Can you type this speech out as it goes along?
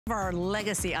Our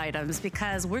legacy items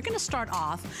because we're going to start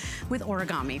off with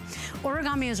origami.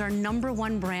 Origami is our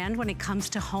 #1 brand when it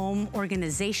comes to home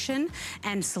organization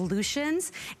and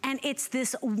solutions, and it's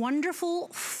this wonderful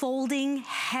folding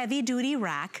heavy-duty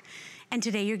rack. And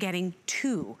today you're getting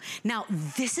 2. Now,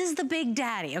 this is the big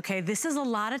daddy, okay? This is a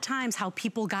lot of times how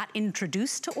people got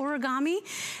introduced to origami.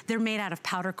 They're made out of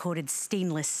powder-coated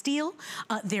stainless steel.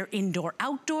 They're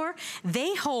indoor-outdoor.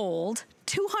 They hold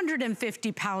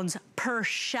 250 pounds per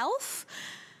shelf.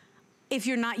 If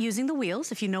you're not using the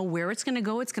wheels, if you know where it's gonna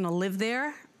go, it's gonna live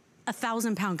there.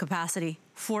 1,000-pound capacity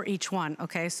for each one,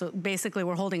 okay? So basically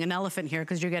we're holding an elephant here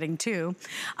because you're getting 2.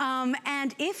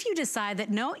 And if you decide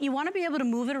that, no, you wanna be able to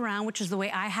move it around, which is the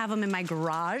way I have them in my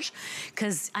garage,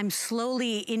 because I'm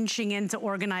slowly inching into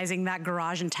organizing that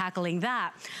garage and tackling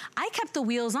that, I kept the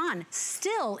wheels on.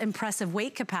 Still impressive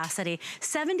weight capacity,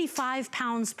 75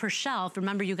 pounds per shelf.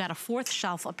 Remember, you got a 4th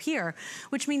shelf up here,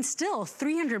 which means still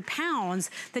 300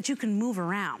 pounds that you can move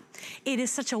around. It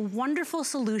is such a wonderful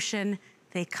solution.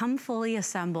 They come fully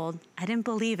assembled. I didn't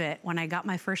believe it when I got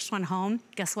my first one home.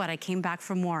 Guess what? I came back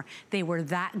for more. They were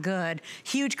that good.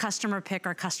 Huge customer pick.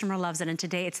 Our customer loves it. And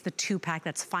today it's the 2-pack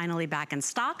that's finally back in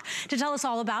stock. To tell us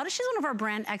all about it, she's one of our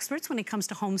brand experts when it comes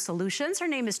to home solutions. Her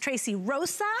name is Tracy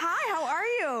Rosa. Hi, how are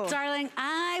you? Darling,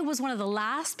 I was one of the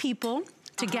last people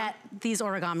to get these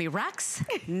origami racks.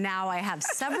 Now I have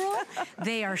several.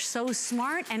 They are so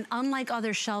smart, and unlike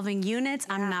other shelving units,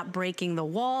 I'm not breaking the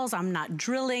walls, I'm not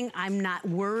drilling, I'm not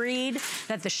worried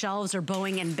that the shelves are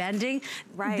bowing and bending.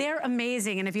 Right. They're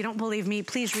amazing, and if you don't believe me,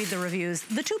 please read the reviews.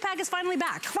 The 2-pack is finally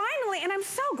back. Finally, and I'm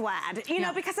so glad, you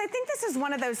know, because I think this is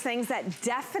one of those things that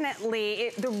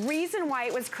definitely, the reason why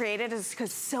it was created is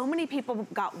because so many people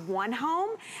got one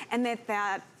home and they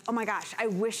thought, oh my gosh, I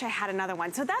wish I had another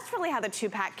one. So that's really how the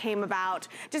 2-pack came about,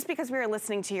 just because we were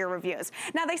listening to your reviews.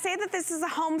 Now, they say that this is a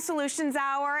home solutions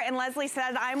hour, and Leslie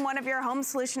said, I'm one of your home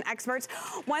solution experts.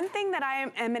 One thing that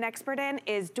I am an expert in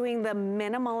is doing the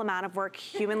minimal amount of work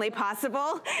humanly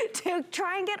possible to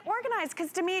try and get organized,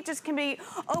 because to me, it just can be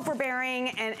overbearing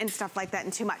and stuff like that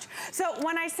and too much. So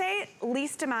when I say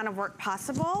least amount of work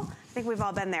possible, I think we've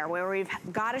all been there, where we've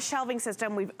got a shelving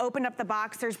system, we've opened up the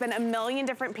box, there's been a million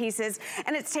different pieces,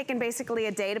 and it's taken basically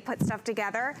a day to put stuff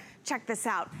together. Check this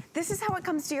out. This is how it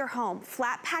comes to your home,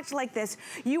 flat packed like this.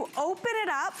 You open it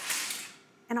up,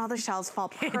 and all the shelves fall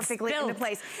perfectly into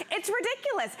place. It's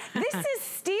ridiculous. This is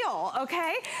steel,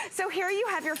 okay? So here you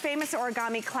have your famous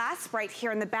origami clasp right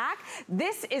here in the back.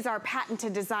 This is our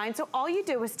patented design. So all you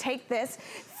do is take this,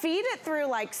 feed it through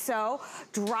like so,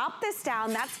 drop this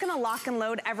down. That's gonna lock and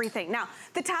load everything. Now,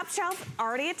 the top shelf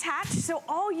already attached, so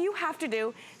all you have to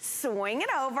do, swing it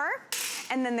over,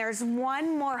 and then there's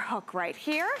one more hook right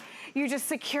here. You just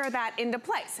secure that into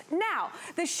place. Now,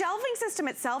 the shelving system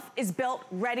itself is built,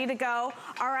 ready to go,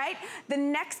 all right? The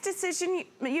next decision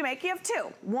you make, you have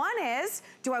 2. One is,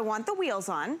 do I want the wheels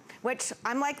on? Which,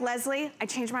 I'm like Leslie, I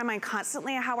change my mind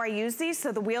constantly on how I use these,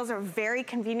 so the wheels are very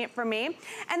convenient for me.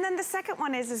 And then the second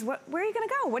one is where are you gonna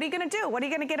go? What are you gonna do? What are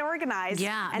you gonna get organized?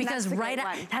 Yeah, and because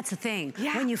that's the thing.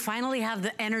 Yeah. When you finally have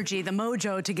the energy, the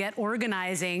mojo to get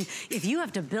organizing, if you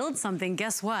have to build something,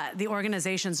 guess what? The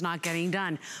organization's not getting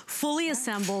done. Fully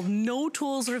assembled, no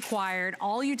tools required.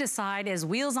 All you decide is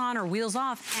wheels on or wheels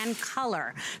off, and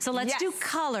color. So let's do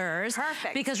colors.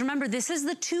 Perfect. Because remember, this is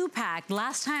the 2-pack.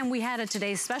 Last time we had a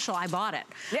Today's Special, I bought it.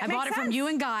 I bought it from you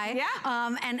and Guy.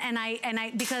 Yeah. And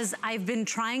I because I've been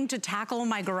trying to tackle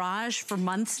my garage for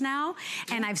months now,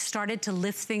 and I've started to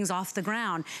lift things off the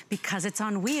ground because it's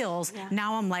on wheels.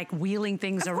 Now I'm like wheeling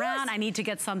things around. I need to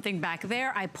get something back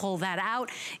there. I pull that out.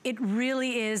 It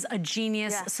really is a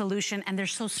genius solution, and they're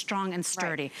so strong and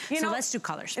sturdy. Right. So let's do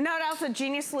colors. You know what else a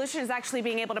genius solution is? Actually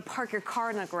being able to park your car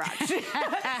in the garage.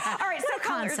 All right, so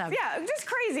colors. Yeah, just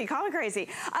crazy, call it crazy.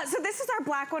 So this is our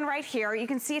black one right here. You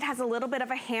can see it has a little bit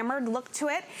of a hammered look to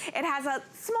it. It has a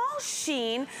small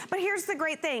sheen, but here's the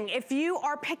great thing. If you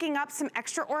are picking up some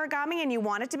extra origami and you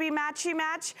want it to be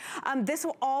matchy-match, this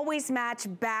will always match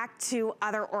back to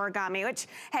other origami, which,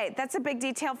 hey, that's a big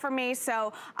detail for me,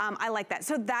 so I like that.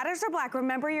 So that is our black.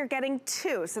 Remember, you're getting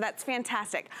 2, so that's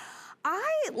fantastic.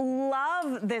 I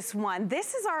love this one.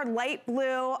 This is our light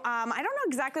blue. I don't know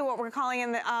exactly what we're calling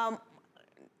in the,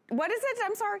 what is it?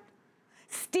 I'm sorry.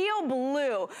 Steel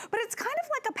blue, but it's kind of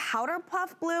like a powder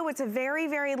puff blue. It's a very,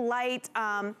 very light,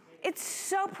 It's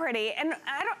so pretty, and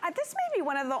this may be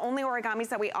one of the only origamis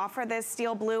that we offer this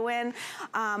steel blue in.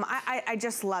 I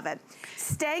just love it.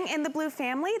 Staying in the blue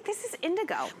family, this is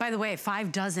indigo. By the way,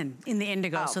 5 dozen in the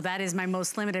indigo, so that is my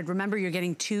most limited. Remember, you're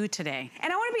getting 2 today.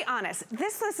 And I want to be honest,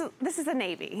 this is a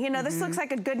navy. You know, this looks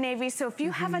like a good navy, so if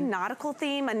you have a nautical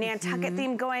theme, a Nantucket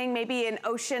theme going, maybe an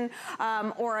ocean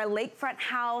or a lakefront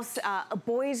house, a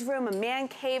boys' room, a man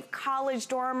cave, college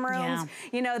dorm rooms,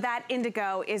 you know, that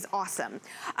indigo is awesome.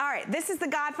 All right, this is the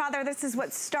godfather. This is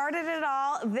what started it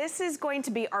all. This is going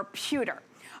to be our pewter.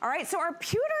 All right, so our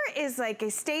pewter is like a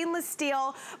stainless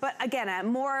steel, but again, a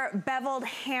more beveled,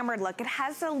 hammered look. It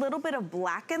has a little bit of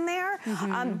black in there.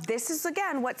 This is,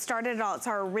 again, what started it all. It's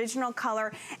our original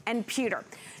color and pewter.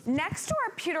 Next to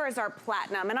our pewter is our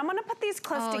platinum, and I'm gonna put these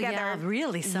close together. Yeah,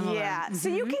 really similar. Yeah, so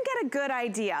you can get a good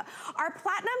idea. Our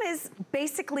platinum is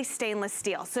basically stainless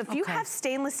steel. So if you have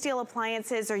stainless steel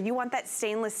appliances or you want that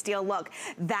stainless steel look,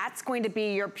 that's going to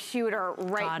be your pewter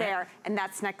right there, and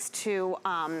that's next to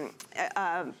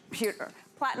pewter.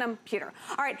 Platinum pewter.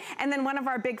 All right, and then one of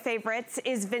our big favorites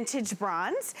is vintage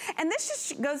bronze. And this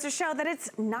just goes to show that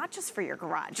it's not just for your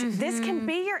garage. This can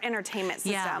be your entertainment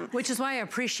system. Yeah, which is why I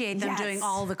appreciate them doing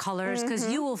all the colors, because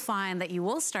you will find that you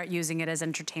will start using it as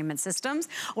entertainment systems,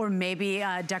 or maybe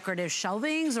decorative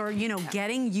shelvings, or, you know,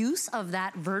 getting use of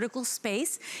that vertical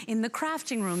space in the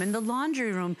crafting room, in the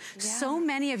laundry room. So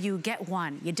many of you get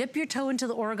one. You dip your toe into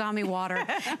the origami water,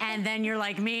 and then you're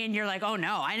like me, and you're like, oh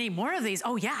no, I need more of these.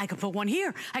 Oh yeah, I could put one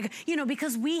here. You know,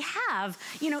 because we have,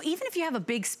 you know, even if you have a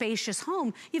big spacious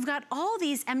home, you've got all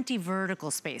these empty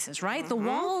vertical spaces, right? The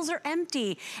walls are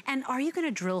empty. And are you gonna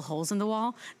drill holes in the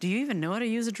wall? Do you even know how to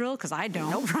use a drill? Because I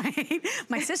don't, right?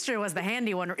 My sister was the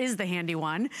handy one, or is the handy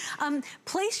one.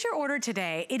 Place your order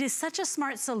today. It is such a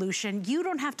smart solution. You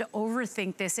don't have to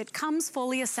overthink this. It comes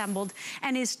fully assembled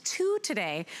and is 2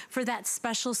 today for that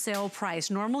special sale price.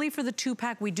 Normally for the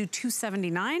 2-pack, we do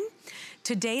 $279.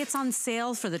 Today it's on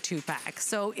sale for the 2-pack.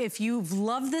 So if you've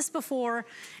loved this before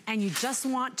and you just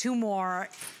want 2 more,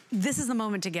 this is the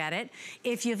moment to get it.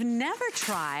 If you've never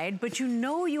tried, but you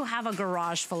know you have a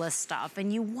garage full of stuff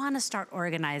and you want to start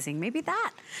organizing, maybe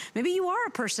you are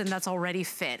a person that's already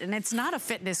fit, and it's not a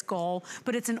fitness goal,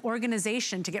 but it's an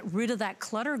organization to get rid of that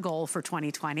clutter goal for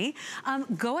 2020.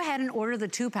 Go ahead and order the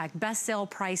 2-pack. Best sale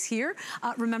price here.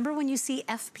 Remember, when you see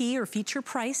FP or feature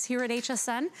price here at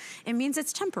HSN, it means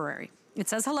it's temporary. It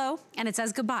says hello and it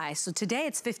says goodbye. So today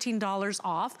it's $15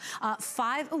 off.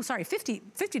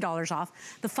 $50 off.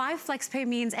 The 5 flex pay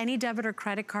means any debit or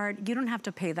credit card, you don't have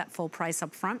to pay that full price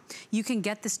up front. You can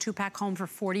get this 2-pack home for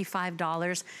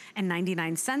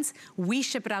 $45.99. We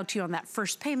ship it out to you on that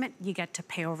first payment. You get to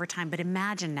pay over time. But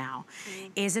imagine now,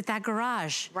 is it that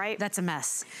garage? Right. That's a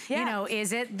mess. You know,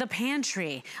 is it the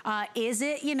pantry? Is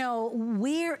it, you know,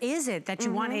 where is it that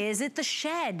you want? Is it the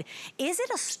shed? Is it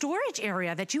a storage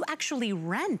area that you actually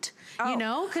rent, you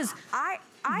know, because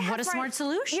what a smart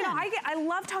solution. You know, I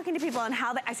love talking to people on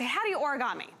how I say, how do you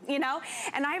origami, you know?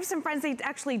 And I have some friends that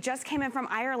actually just came in from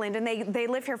Ireland, and they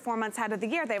live here 4 months out of the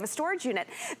year. They have a storage unit.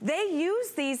 They use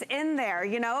these in there,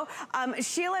 you know?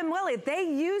 Sheila and Willie, they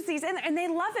use these in there, and they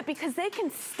love it because they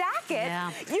can stack it.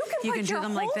 You can put your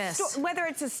whole like this. Whether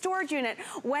it's a storage unit,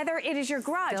 whether it is your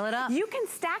garage, fill it up. You can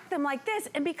stack them like this,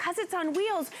 and because it's on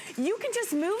wheels, you can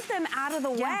just move them out of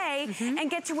the way and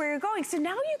get to where you're going. So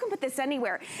now you can put this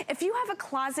anywhere. If you have a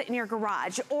closet in your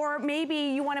garage, or maybe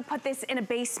you want to put this in a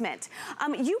basement,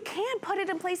 you can put it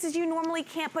in places you normally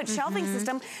can't put shelving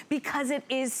system because it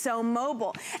is so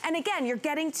mobile. And again, you're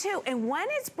getting 2. And when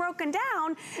it's broken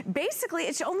down, basically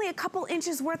it's only a couple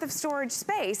inches worth of storage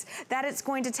space that it's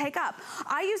going to take up.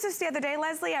 I used this the other day,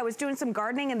 Leslie. I was doing some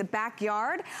gardening in the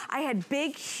backyard. I had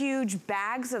big, huge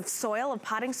bags of soil, of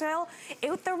potting soil.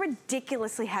 They're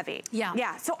ridiculously heavy.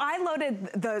 Yeah, so I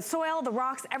loaded the soil, the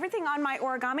rocks, everything on my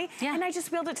origami, and I just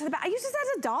wheeled it to the back. I use this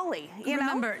as a dolly, you know?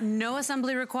 Remember, no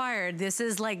assembly required. This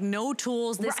is like no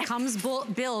tools. This comes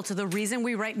built. The reason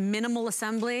we write minimal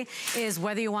assembly is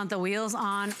whether you want the wheels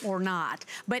on or not.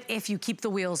 But if you keep the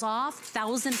wheels off,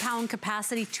 1,000-pound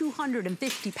capacity,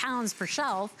 250 pounds per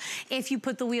shelf. If you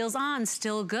put the wheels on,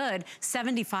 still good,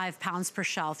 75 pounds per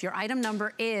shelf. Your item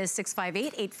number is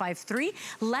 658-853.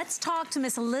 Let's talk to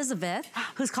Miss Elizabeth,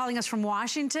 who's calling us from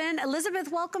Washington.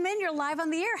 Elizabeth, welcome in. You're live on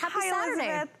the air. Happy Saturday.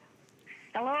 Elizabeth.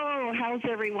 Hello, how's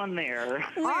everyone there?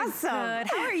 Awesome. Good.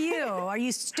 How are you? Are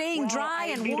you staying dry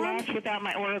and warm? I'd be lost without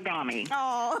my origami.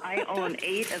 I own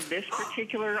 8 of this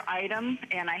particular item,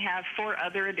 and I have 4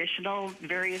 other additional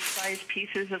various size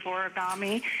pieces of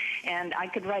origami. And I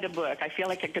could write a book. I feel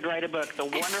like I could write a book. The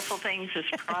wonderful things this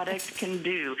product can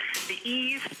do. The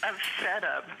ease of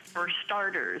setup, for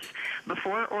starters.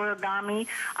 Before origami,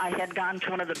 I had gone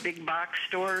to one of the big box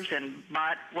stores and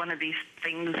bought one of these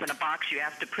things in a box you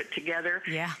have to put together.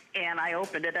 Yeah. And I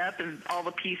opened it up and all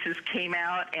the pieces came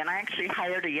out, and I actually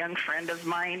hired a young friend of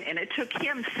mine, and it took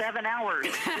him 7 hours.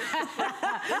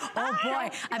 Oh boy,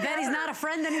 I bet he's not a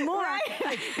friend anymore.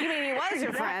 Right? You mean he was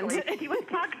your friend? He would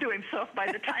talk to himself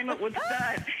by the time it was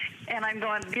done. And I'm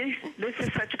going, this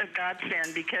is such a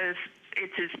godsend because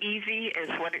it's as easy as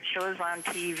what it shows on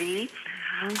TV.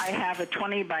 I have a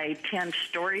 20 by 10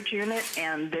 storage unit,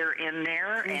 and they're in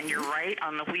there, and you're right,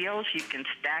 on the wheels. You can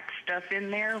stack stuff in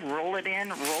there, roll it in,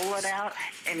 roll it out,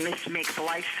 and this makes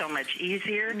life so much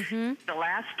easier. The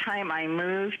last time I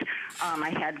moved, I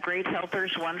had great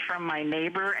helpers, one from my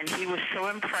neighbor, and he was so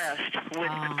impressed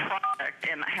with the product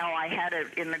and how I had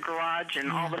it in the garage and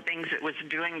all the things it was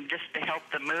doing just to help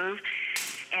the move.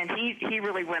 And he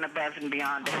really went above and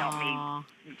beyond to help me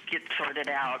get sorted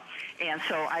out. And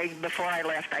so before I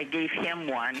left, I gave him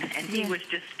one, and he was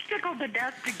just tickled to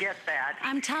death to get that.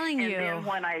 I'm telling you. And then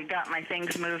when I got my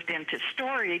things moved into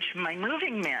storage, my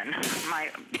moving men,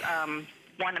 my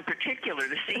one in particular,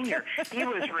 the senior, he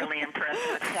was really impressed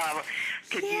with how I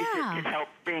could use it to help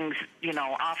things, you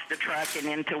know, off the truck and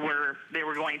into where they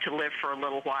were going to live for a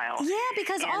little while. Yeah,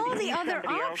 because and all the other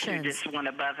options. Else who just went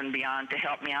above and beyond to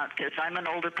help me out because I'm an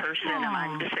older person and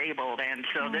I'm disabled, and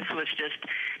so this was just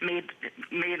made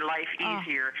life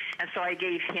easier. And so I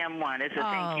gave him one as a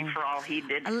thank you for all he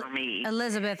did for me.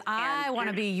 Elizabeth, I want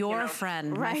to be your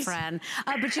friend, my friend.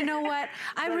 But you know what?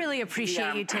 I really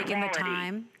appreciate you taking the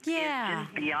time. Yeah. It's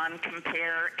just beyond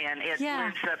compare, and it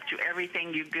lives up to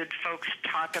everything you good folks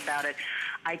talk about it.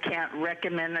 I can't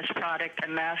recommend this product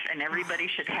enough, and everybody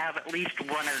should have at least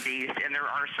one of these in their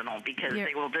arsenal because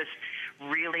they will just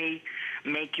really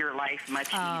make your life much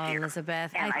easier.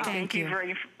 Elizabeth, and I thank you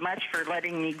very much for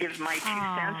letting me give my 2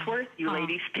 cents worth. You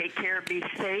ladies take care, be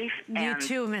safe. You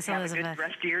too, Miss Elizabeth. Have a good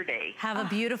rest of your day. Have a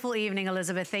beautiful evening,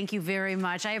 Elizabeth. Thank you very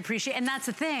much. I appreciate it. And that's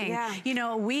the thing. Yeah. You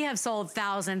know, we have sold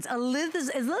thousands.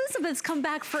 Elizabeth's come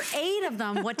back for 8 of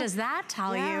them. What does that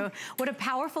tell you? What a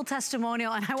powerful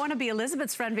testimonial. And I want to be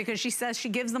Elizabeth's friend because she says she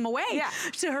gives them away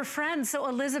to her friends. So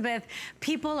Elizabeth,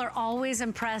 people are always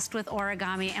impressed with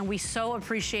origami, and we so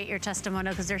appreciate your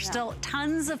testimonial because there's still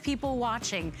tons of people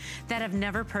watching that have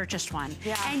never purchased one.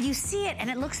 And you see it and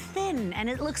it looks thin and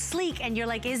it looks sleek and you're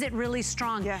like, is it really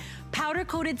strong? Powder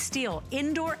coated steel,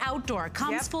 indoor, outdoor,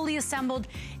 comes fully assembled.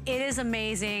 It is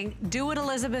amazing. Do what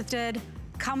Elizabeth did.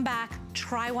 Come back,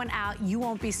 try one out. You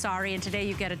won't be sorry. And today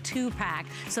you get a 2-pack.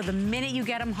 So the minute you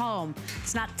get them home,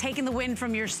 it's not taking the wind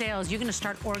from your sails. You're gonna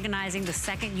start organizing the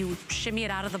second you shimmy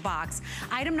it out of the box.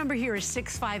 Item number here is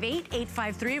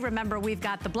 658853. Remember, we've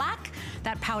got the black,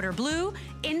 that powder blue,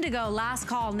 indigo, last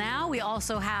call now. We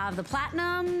also have the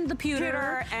platinum, the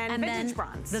pewter, and vintage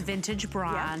bronze. The vintage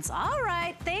bronze. All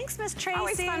right, thanks, Miss Tracy.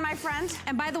 Always fun, my friend.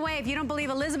 And by the way, if you don't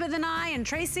believe Elizabeth and I and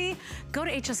Tracy, go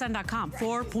to hsn.com.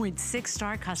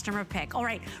 4.6-star customer pick. All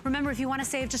right, remember, if you want to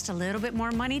save just a little bit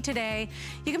more money today,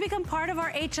 you can become part of our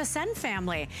HSN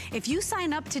family. If you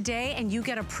sign up today and you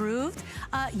get approved,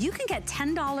 you can get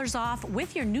 $10 off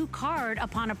with your new card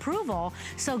upon approval.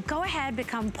 So go ahead,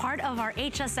 become part of our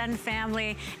HSN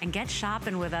family and get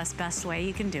shopping with us. Best way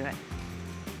you can do it.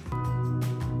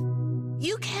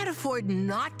 You can't afford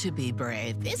not to be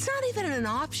brave. It's not even an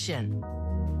option.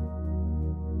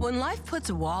 When life puts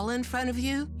a wall in front of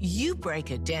you, you break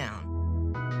it down.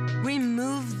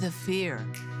 Remove the fear.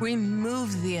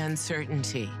 Remove the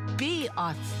uncertainty. Be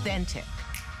authentic.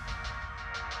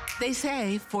 They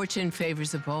say fortune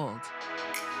favors the bold.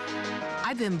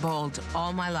 I've been bold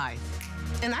all my life,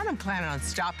 and I don't plan on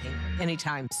stopping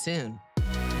anytime soon.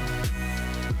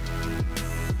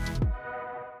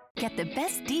 Get the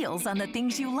best deals on the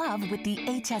things you love with the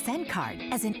HSN card.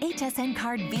 As an HSN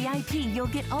card VIP, you'll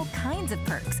get all kinds of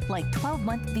perks, like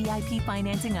 12-month VIP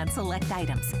financing on select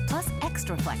items, plus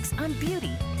extra flex on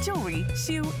beauty, jewelry,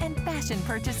 shoe, and fashion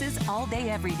purchases all day,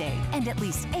 every day. And at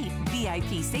least 8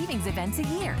 VIP savings events a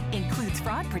year. Includes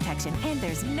fraud protection, and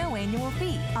there's no annual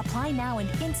fee. Apply now and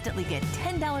instantly get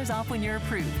 $10 off when you're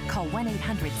approved. Call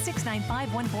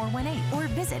 1-800-695-1418 or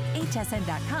visit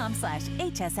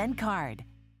hsn.com/HSN card.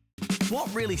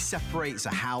 What really separates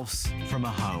a house from a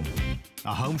home?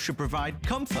 A home should provide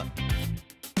comfort,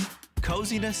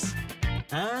 coziness,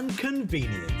 and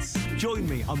convenience. Join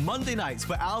me on Monday nights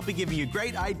where I'll be giving you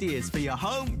great ideas for your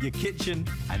home, your kitchen,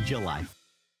 and your life.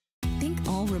 Think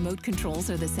all all remote controls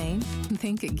are the same?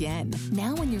 Think again.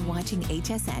 Now when you're watching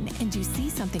HSN and you see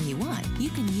something you want,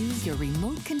 you can use your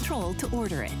remote control to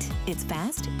order it. It's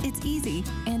fast, it's easy,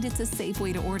 and it's a safe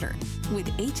way to order. With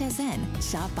HSN,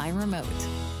 shop by remote.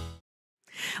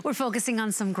 We're focusing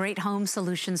on some great home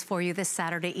solutions for you this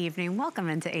Saturday evening. Welcome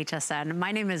into HSN.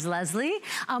 My name is Leslie.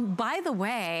 By the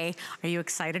way, are you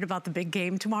excited about the big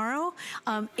game tomorrow?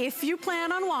 If you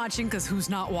plan on watching, because who's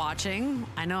not watching?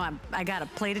 I know I got a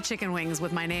plate of chicken wings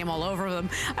with my name all over them.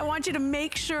 I want you to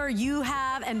make sure you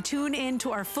have and tune in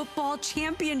to our football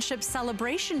championship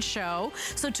celebration show.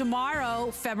 So tomorrow,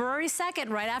 February 2nd,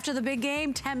 right after the big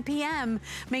game, 10 p.m.,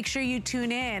 make sure you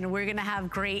tune in. We're going to have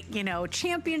great,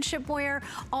 championship wear,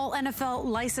 all NFL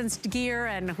licensed gear,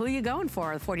 and who are you going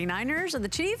for? The 49ers or the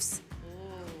Chiefs?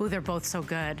 Ooh, they're both so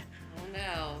good. Oh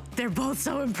no. They're both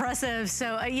so impressive.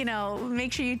 So,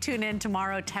 make sure you tune in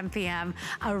tomorrow, 10 p.m.,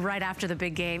 right after the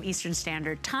big game, Eastern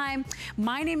Standard Time.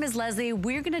 My name is Leslie.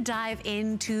 We're gonna dive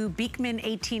into Beekman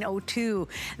 1802.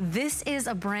 This is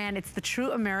a brand, it's the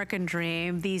true American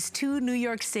dream. These two New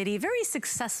York City, very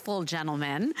successful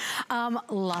gentlemen,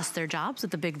 lost their jobs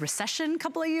with the big recession a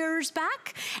couple of years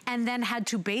back, and then had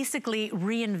to basically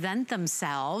reinvent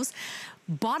themselves,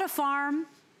 bought a farm,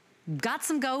 got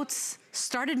some goats,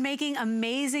 started making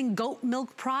amazing goat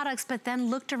milk products, but then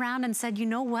looked around and said, you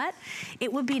know what?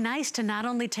 It would be nice to not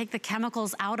only take the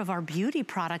chemicals out of our beauty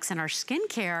products and our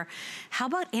skincare, how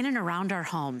about in and around our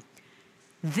home?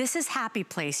 This is Happy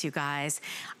Place, you guys.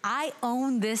 I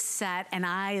own this set and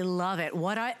I love it.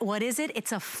 What is it?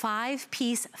 It's a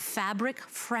 5-piece fabric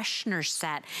freshener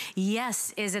set.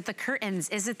 Yes, is it the curtains?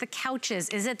 Is it the couches?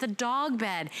 Is it the dog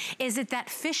bed? Is it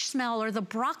that fish smell or the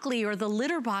broccoli or the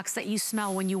litter box that you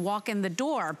smell when you walk in the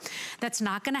door? That's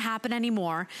not gonna happen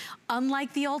anymore.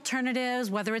 Unlike the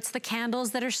alternatives, whether it's the candles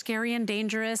that are scary and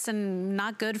dangerous and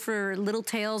not good for little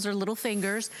tails or little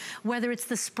fingers, whether it's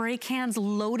the spray cans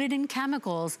loaded in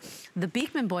chemicals, the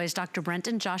Beekman boys, Dr. Brent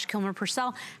and Josh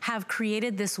Kilmer-Purcell, have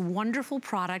created this wonderful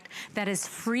product that is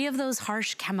free of those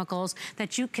harsh chemicals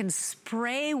that you can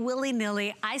spray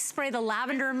willy-nilly. I spray the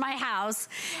lavender in my house,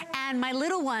 and my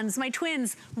little ones, my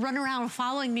twins, run around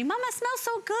following me. Mama, smells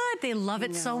so good. They love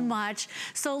it so much.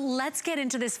 So let's get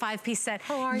into this 5-piece set.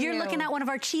 How are you? You're looking at one of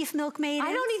our chief milkmaidens.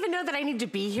 I don't even know that I need to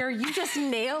be here. You just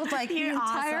nailed the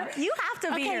entire... Awesome. You have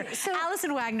to be here. So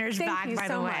Allison Wagner's back, by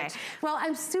the way. Well,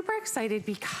 I'm super excited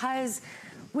because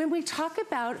when we talk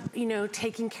about,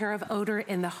 taking care of odor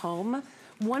in the home,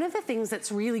 one of the things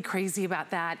that's really crazy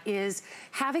about that is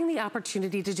having the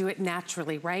opportunity to do it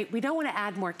naturally, right? We don't want to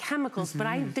add more chemicals,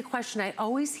 but the question I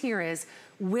always hear is,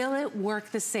 will it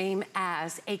work the same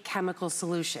as a chemical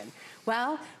solution?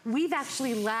 Well, we've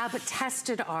actually lab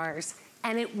tested ours,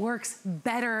 and it works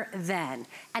better than,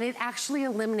 and it actually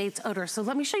eliminates odor. So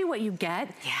let me show you what you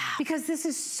get, because this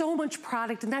is so much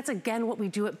product, and that's again what we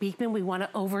do at Beekman. We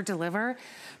wanna over deliver.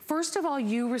 First of all,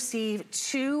 you receive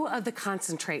 2 of the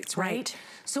concentrates, right?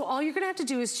 So all you're gonna have to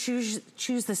do is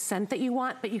choose the scent that you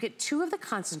want, but you get 2 of the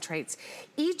concentrates.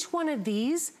 Each one of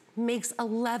these makes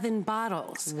 11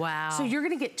 bottles. Wow. So you're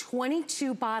gonna get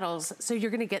 22 bottles. So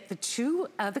you're gonna get the 2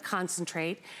 of the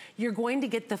concentrate. You're going to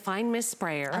get the fine mist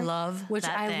sprayer. I love which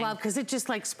that I love because it just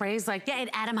like sprays like. Yeah,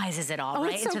 it atomizes it all,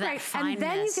 right? It's so into great. That fine and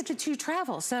then mist. you get the 2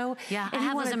 travel. So yeah, if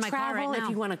you want to travel, right if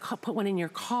you want to put one in your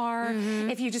car,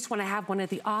 if you just want to have one at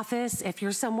the office, if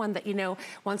you're someone that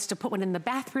wants to put one in the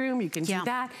bathroom, you can do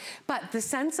that. But the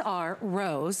scents are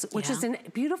rose, which is a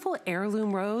beautiful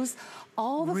heirloom rose.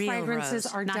 All the fragrances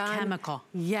are not done. Chemical.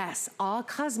 Yes, all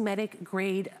cosmetic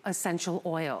grade essential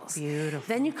oils. Beautiful.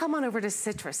 Then you come on over to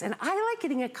citrus. And I like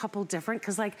getting a couple different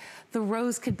because like the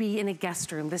rose could be in a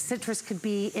guest room. The citrus could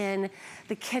be in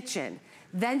the kitchen.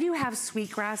 Then you have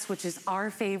sweetgrass, which is our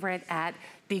favorite at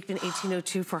Beekman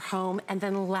 1802 for home, and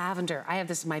then lavender. I have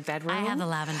this in my bedroom. I have the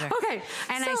lavender. Okay.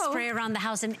 And I spray around the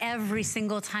house, and every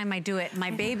single time I do it,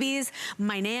 my babies,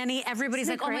 my nanny, everybody's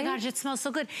like, oh my gosh, it smells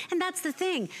so good. And that's the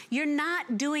thing. You're not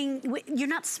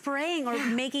spraying or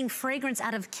making fragrance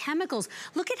out of chemicals.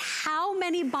 Look at how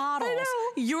many bottles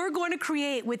you're going to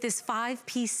create with this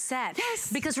 5-piece set. Yes.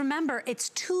 Because remember, it's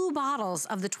 2 bottles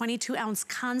of the 22-ounce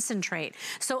concentrate.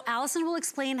 So Allison will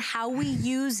explain how we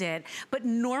use it, but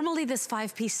normally this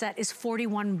 5-piece set is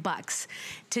 $41.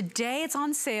 Today it's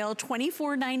on sale,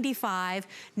 $24.95.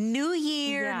 New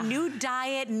year, new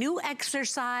diet, new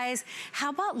exercise. How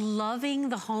about loving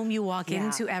the home you walk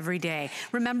into every day?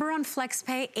 Remember on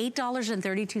FlexPay,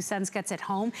 $8.32 gets it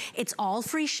home. It's all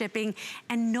free shipping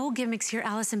and no gimmicks here,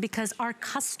 Allison, because our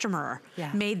customer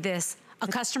made this A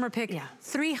customer pick,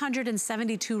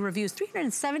 372 reviews.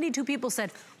 372 people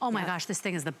said, oh my gosh, this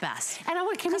thing is the best. And I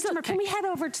want, can we head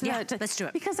over to the, let's do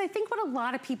it. Because I think what a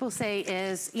lot of people say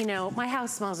is, you know, my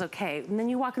house smells okay. And then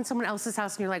you walk in someone else's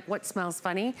house and you're like, what smells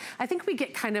funny? I think we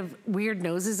get kind of weird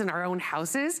noses in our own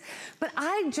houses. But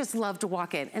I just love to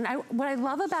walk in. And what I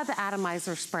love about the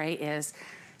atomizer spray is,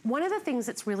 one of the things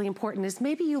that's really important is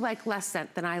maybe you like less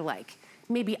scent than I like.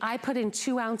 Maybe I put in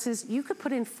 2 ounces, you could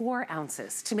put in 4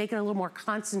 ounces to make it a little more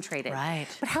concentrated. Right.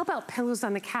 But how about pillows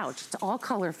on the couch? It's all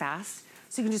color fast,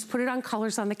 so you can just put it on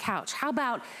colors on the couch. How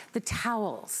about the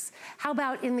towels? How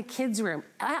about in the kids' room?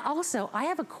 I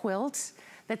have a quilt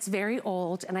that's very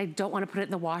old and I don't want to put it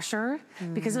in the washer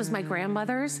because it was my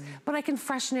grandmother's, but I can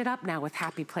freshen it up now with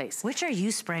Happy Place. Which are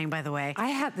you spraying, by the way?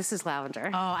 This is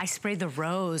lavender. Oh, I sprayed the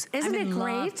rose. Isn't it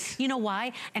great? You know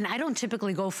why? And I don't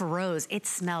typically go for rose. It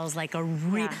smells like a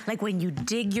like when you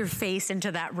dig your face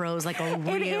into that rose, like a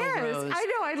real rose. I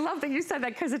know, I love that you said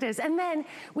that because it is. And then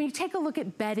when you take a look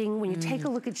at bedding, when you take a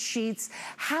look at sheets,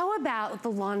 how about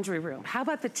the laundry room? How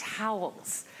about the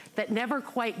towels that never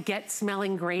quite get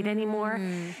smelling great anymore?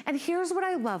 And here's what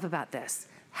I love about this.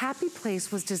 Happy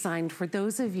Place was designed for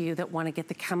those of you that want to get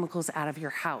the chemicals out of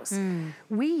your house.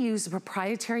 We use a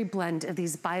proprietary blend of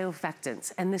these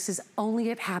bioeffectants, and this is only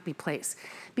at Happy Place.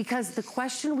 Because the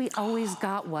question we always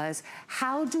got was,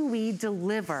 how do we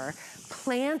deliver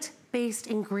plant-based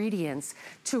ingredients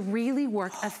to really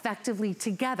work effectively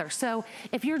together? So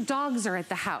if your dogs are at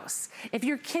the house, if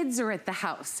your kids are at the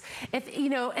house, if, you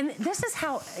know, and this is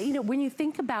how, you know, when you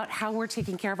think about how we're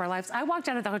taking care of our lives, I walked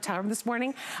out of the hotel room this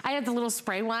morning, I had the little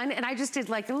spray one, and I just did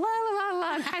like la la la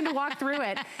la, and kind of walked through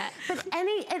it. But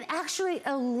it actually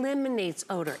eliminates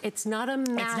odor. It's not a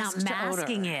mask. It's not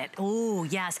masking it. Oh,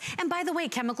 yes. And by the way,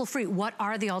 chemical-free, what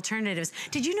are the alternatives?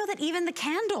 Did you know that even the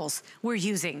candles we're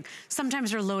using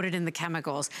sometimes are loaded in the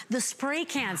chemicals? The spray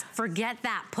cans, forget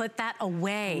that, put that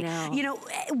away. No. You know,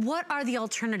 what are the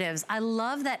alternatives? I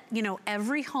love that, you know,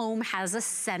 every home has a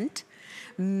scent.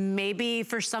 Maybe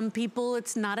for some people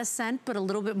it's not a scent, but a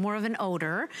little bit more of an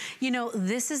odor. You know,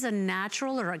 this is a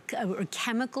natural or a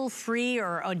chemical-free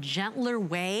or a gentler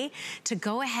way to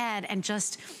go ahead and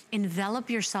just envelop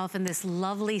yourself in this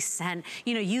lovely scent.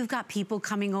 You know, you've got people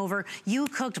coming over. You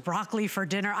cooked broccoli for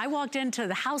dinner. I walked into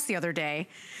the house the other day.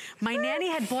 My nanny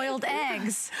had boiled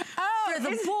eggs for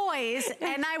the boys,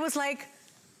 and I was like,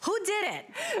 who did it?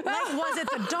 Like, was it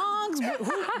the dogs?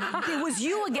 It was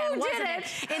you again, wasn't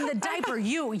it? In the diaper,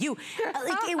 you.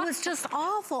 Like, it was just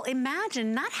awful.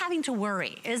 Imagine not having to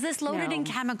worry. Is this loaded in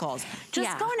chemicals?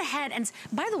 Just going ahead and,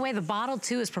 by the way, the bottle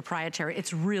too is proprietary.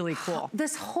 It's really cool.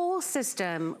 This whole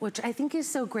system, which I think is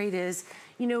so great, is,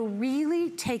 you know, really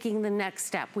taking the next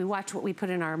step. We watch what we put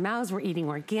in our mouths. We're eating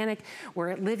organic.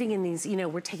 We're living in these, you know,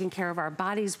 we're taking care of our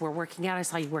bodies. We're working out. I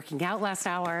saw you working out last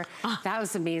hour. That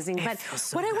was amazing. But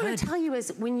what I want to tell you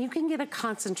is when you can get a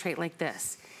concentrate like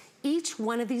this, each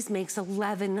one of these makes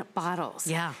 11 bottles.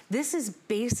 Yeah. This is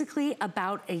basically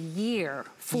about a year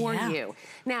for you.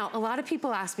 Now, a lot of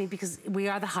people ask me, because we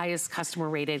are the highest customer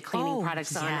rated cleaning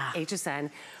products on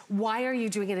HSN, why are you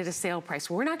doing it at a sale price?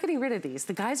 Well, we're not getting rid of these.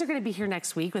 The guys are gonna be here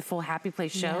next week with full Happy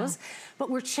Place shows, but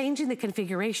we're changing the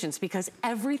configurations because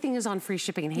everything is on free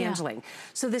shipping and handling.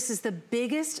 So this is the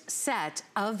biggest set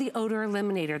of the odor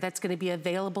eliminator that's gonna be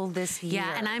available this year.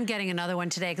 Yeah, and I'm getting another one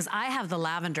today because I have the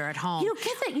lavender at home. You know,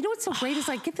 get that. You know what's so great is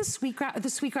like get the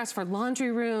sweetgrass for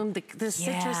laundry room, the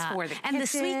citrus for the kitchen. And the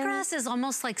sweetgrass is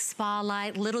almost like spa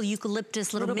light, little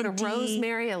eucalyptus, little minty. A little bit of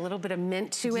rosemary, a little bit of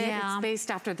mint to it. It's based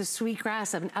after the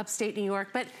sweetgrass of an upstate New York.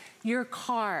 But your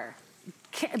car,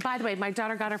 by the way, my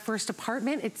daughter got her first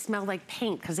apartment. It smelled like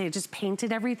paint because they had just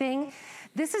painted everything.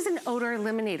 This is an odor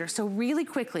eliminator. So really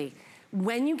quickly,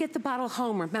 when you get the bottle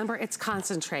home, remember it's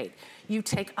concentrate. You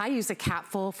take, I use a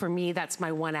capful. For me, that's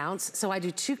my 1 ounce. So I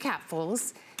do 2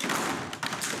 capfuls.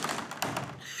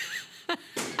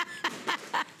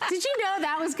 Did you know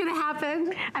that was gonna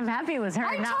happen? I'm happy it was her,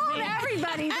 not me. I told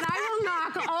everybody that I will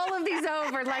knock all of these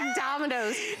over like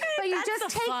dominoes. But you just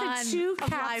take the 2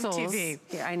 capsules. Live TV.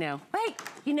 Yeah, I know. Wait,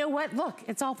 you know what? Look,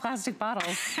 it's all plastic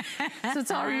bottles. So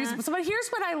it's all reusable. So, but here's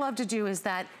what I love to do is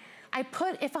that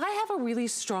if I have a really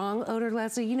strong odor,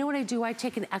 Leslie, you know what I do? I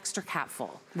take an extra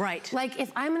capful. Right. Like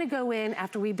if I'm gonna go in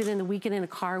after we've been in the weekend in a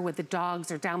car with the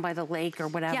dogs or down by the lake or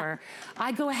whatever,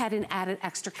 I go ahead and add an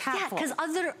extra capful. Yeah,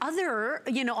 because other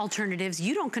you know, alternatives,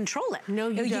 you don't control it. No,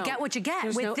 you don't. You get what you get.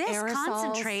 There's with no this aerosols.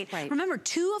 Concentrate, remember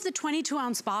 2 of the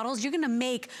 22-ounce bottles, you're gonna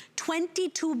make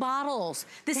 22 bottles.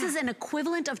 This is an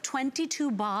equivalent of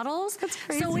 22 bottles. That's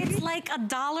crazy. So it's like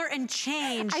 $1 and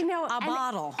change a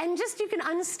bottle. And just, you can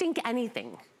unstink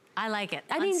anything. I like it.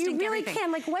 I mean, you really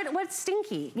can. Like, what's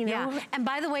stinky, you know? Yeah. And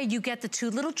by the way, you get the 2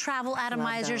 little travel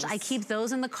atomizers. I keep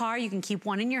those in the car. You can keep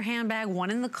one in your handbag,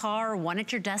 one in the car, or one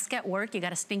at your desk at work. You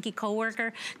got a stinky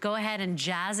coworker, go ahead and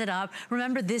jazz it up.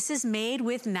 Remember, this is made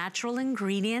with natural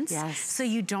ingredients. Yes. So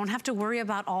you don't have to worry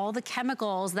about all the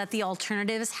chemicals that the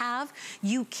alternatives have.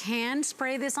 You can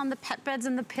spray this on the pet beds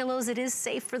and the pillows. It is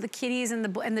safe for the kitties and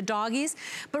the doggies.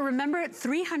 But remember,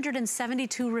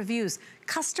 372 reviews.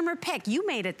 Customer pick, you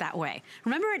made it that way.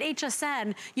 Remember at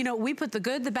HSN, you know, we put the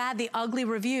good, the bad, the ugly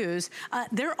reviews.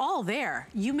 They're all there.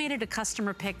 You made it a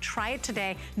customer pick. Try it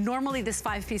today. Normally this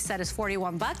 5-piece set is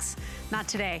 41 bucks. Not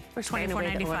today. We're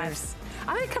 $24.95.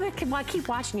 I'm gonna keep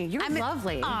watching you. You're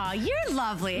lovely. Oh, you're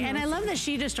lovely. And I love that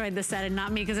she destroyed the set and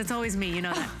not me, because it's always me, you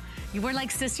know that. We're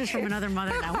like sisters from another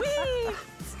mother now. Whee!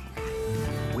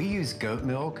 We use goat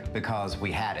milk because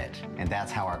we had it, and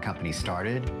that's how our company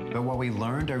started. But what we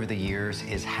learned over the years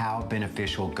is how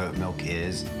beneficial goat milk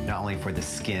is, not only for the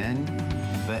skin,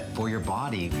 but for your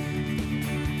body.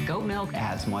 Goat milk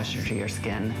adds moisture to your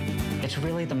skin. It's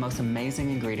really the most amazing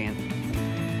ingredient.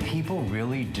 People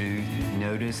really do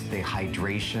notice the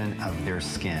hydration of their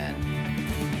skin.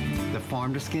 The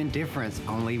farm to skin difference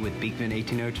only with Beekman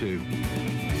 1802.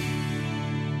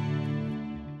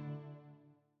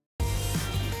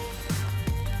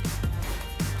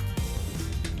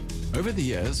 Over the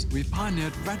years, we've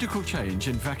pioneered radical change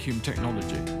in vacuum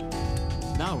technology.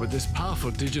 Now with this powerful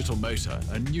digital motor,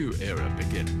 a new era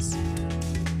begins.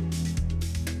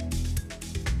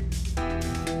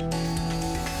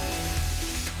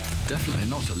 Definitely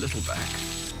not a little vac.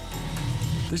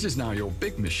 This is now your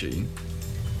big machine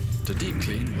to deep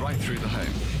clean right through the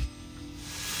home.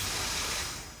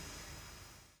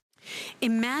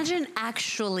 Imagine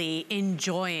actually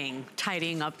enjoying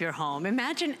tidying up your home.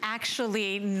 Imagine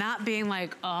actually not being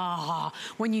like, oh,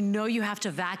 when you know you have to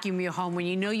vacuum your home, when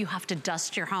you know you have to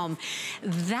dust your home.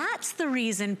 That's the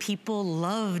reason people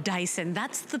love Dyson.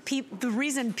 That's the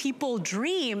reason people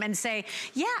dream and say,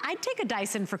 yeah, I'd take a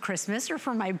Dyson for Christmas or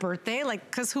for my birthday, like,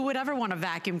 because who would ever want a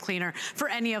vacuum cleaner for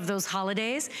any of those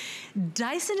holidays?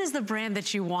 Dyson is the brand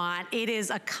that you want. It is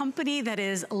a company that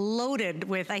is loaded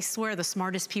with, I swear, the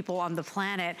smartest people on the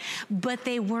planet, but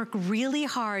they work really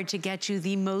hard to get you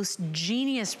the most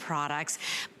genius products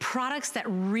that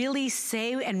really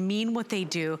say and mean what they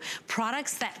do,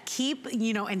 products that keep,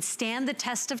 you know, and stand the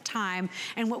test of time.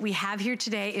 And what we have here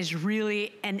today is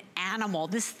really an animal.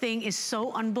 This thing is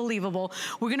so unbelievable.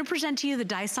 We're gonna present to you the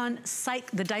Dyson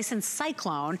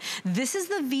Cyclone. This is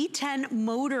the V10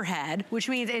 motor head, which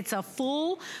means it's a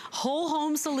full whole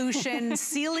home solution,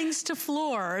 ceilings to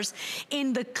floors.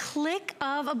 In the click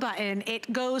of a button,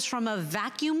 it goes from a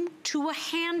vacuum to a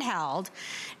handheld.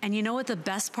 And you know what the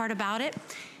best part about it?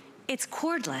 It's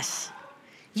cordless.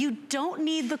 You don't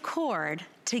need the cord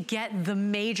to get the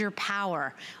major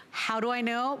power. How do I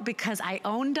know? Because I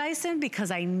own Dyson, because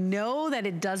I know that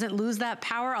it doesn't lose that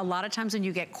power. A lot of times when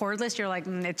you get cordless, you're like,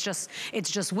 it's just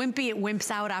wimpy. It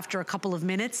wimps out after a couple of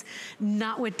minutes.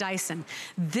 Not with Dyson.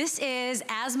 This is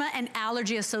Asthma and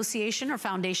Allergy Association or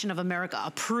Foundation of America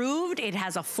approved. It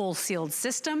has a full sealed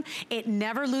system. It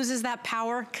never loses that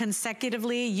power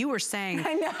consecutively. You were saying,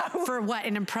 I know. For what,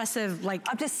 an impressive, like,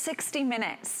 up to 60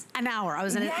 minutes. An hour. I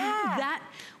was in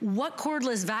what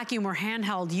cordless vacuum or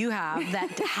handheld you have that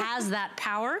has that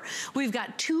power? We've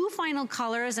got 2 final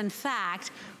colors. In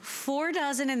fact, 4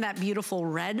 dozen in that beautiful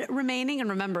red remaining. And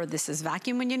remember, this is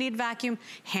vacuum when you need vacuum,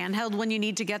 handheld when you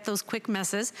need to get those quick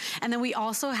messes. And then we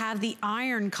also have the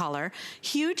iron color,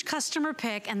 huge customer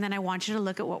pick. And then I want you to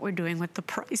look at what we're doing with the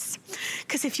price.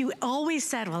 Because if you always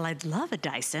said, well, I'd love a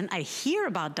Dyson, I hear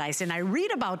about Dyson, I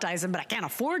read about Dyson, but I can't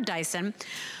afford Dyson.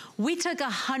 We took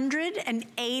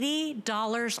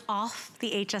 $180 off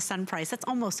the HSN price. That's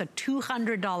almost a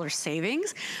 $200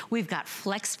 savings. We've got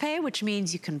FlexPay, which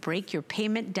means you can break your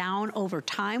payment down over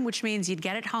time, which means you'd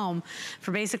get it home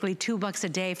for basically $2 a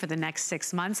day for the next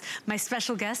 6 months. My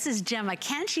special guest is Gemma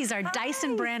Kent. She's our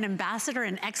Dyson brand ambassador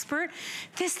and expert.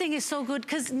 This thing is so good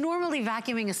because normally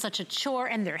vacuuming is such a chore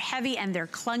and they're heavy and they're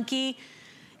clunky.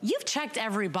 You've checked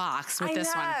every box with this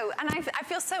one. I know, and I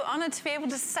feel so honored to be able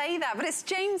to say that, but it's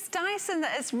James Dyson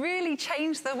that has really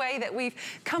changed the way that we've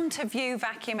come to view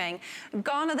vacuuming.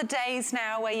 Gone are the days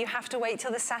now where you have to wait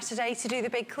till the Saturday to do the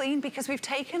big clean, because we've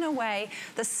taken away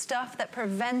the stuff that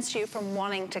prevents you from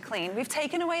wanting to clean. We've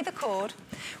taken away the cord,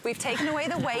 we've taken away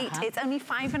the weight, it's only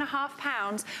 5.5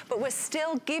 pounds, but we're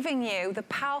still giving you the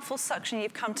powerful suction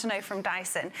you've come to know from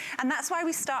Dyson. And that's why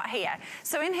we start here.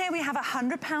 So in here we have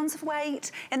 100 pounds of weight.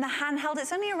 In the handheld,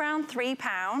 it's only around 3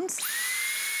 pounds.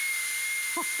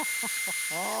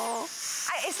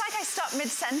 It's like I stopped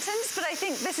mid-sentence, but I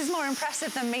think this is more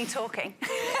impressive than me talking.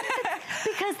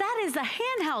 Because that is a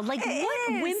handheld. Like, what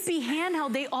wimpy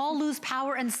handheld? They all lose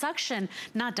power and suction,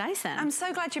 not Dyson. I'm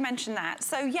so glad you mentioned that.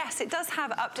 So yes, it does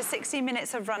have up to 60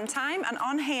 minutes of runtime, and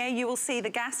on here you will see the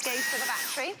gas gauge for the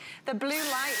battery, the blue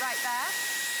light right there.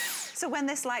 So when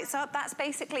this lights up, that's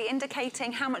basically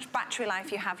indicating how much battery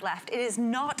life you have left. It is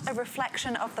not a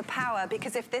reflection of the power,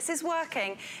 because if this is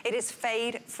working, it is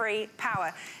fade-free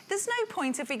power. There's no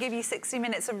point if we give you 60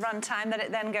 minutes of runtime that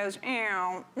it then goes,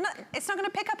 no, it's not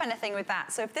gonna pick up anything with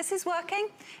that. So if this is working,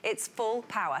 it's full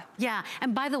power. Yeah,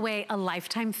 and by the way, a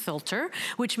lifetime filter,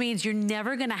 which means you're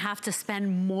never gonna have to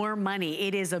spend more money.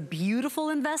 It is a beautiful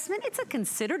investment. It's a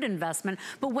considered investment,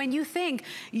 but when you think,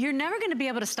 you're never gonna be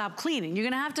able to stop cleaning. You're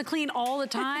gonna have to clean all the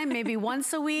time, maybe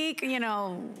once a week, you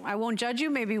know, I won't judge you,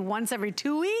 maybe once every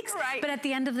 2 weeks. Right. But at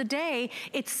the end of the day,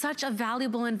 it's such a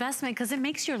valuable investment because it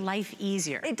makes your life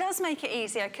easier. It does make it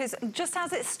easier, because just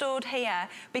as it's stored here,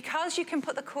 because you can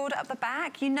put the cord up the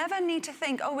back, you never need to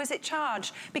think, oh, is it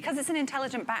charged? Because it's an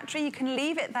intelligent battery, you can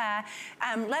leave it there,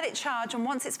 let it charge, and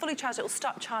once it's fully charged, it will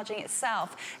stop charging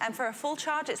itself. And for a full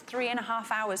charge, it's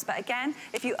 3.5 hours. But again,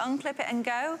 if you unclip it and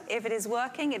go, if it is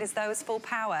working, it is those full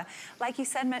power. Like you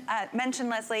said, mentioned,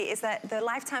 Leslie, is that the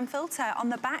lifetime filter on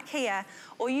the back here,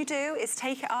 all you do is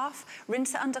take it off,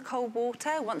 rinse it under cold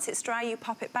water. Once it's dry, you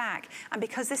pop it back. And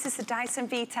because this is the Dyson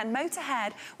V10 motor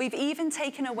head, we've even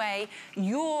taken away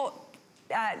your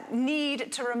need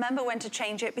to remember when to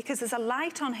change it, because there's a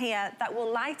light on here that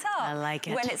will light up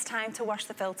when it's time to wash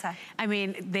the filter. I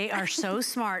mean, they are so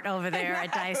smart over there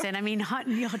at Dyson. I mean,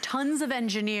 tons of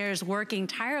engineers working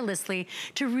tirelessly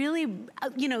to really,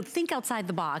 you know, think outside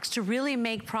the box, to really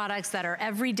make products that are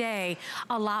every day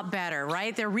a lot better,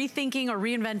 right? They're rethinking or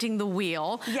reinventing the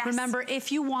wheel. Yes. Remember,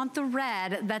 if you want the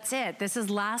red, that's it. This is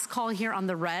last call here on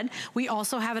the red. We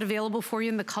also have it available for you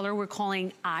in the color we're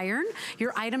calling iron.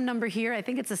 Your item number here, I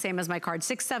think it's the same as my card,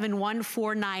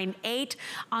 671498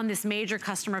 on this major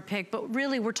customer pick, but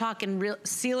really we're talking real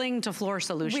ceiling to floor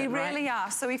solution, We really are.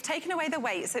 So we've taken away the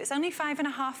weight, so it's only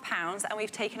 5.5 pounds, and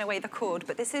we've taken away the cord,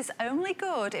 but this is only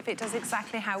good if it does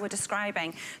exactly how we're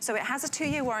describing. So it has a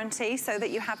 2-year warranty so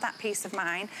that you have that peace of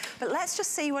mind, but let's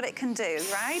just see what it can do,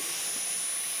 right?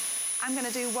 I'm gonna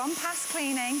do one pass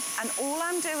cleaning, and all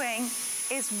I'm doing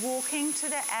is walking to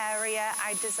the area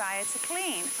I desire to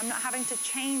clean. I'm not having to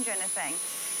change anything.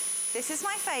 This is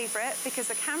my favorite because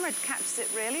the camera captures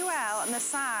it really well, and the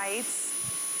sides.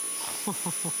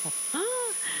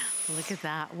 Look at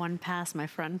that, one pass, my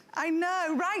friend. I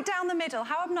know, right down the middle.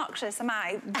 How obnoxious am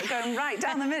I going right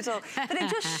down the middle? But it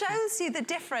just shows you the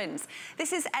difference.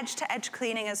 This is edge-to-edge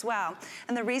cleaning as well.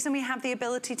 And the reason we have the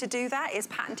ability to do that is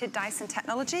patented Dyson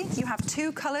technology. You have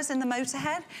 2 colors in the motor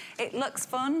head. It looks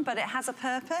fun, but it has a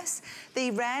purpose.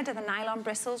 The red are the nylon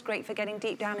bristles, great for getting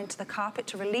deep down into the carpet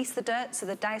to release the dirt so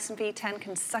the Dyson V10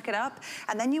 can suck it up.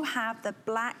 And then you have the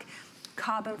black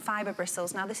carbon fiber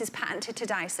bristles. Now this is patented to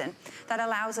Dyson. That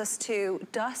allows us to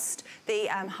dust the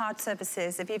hard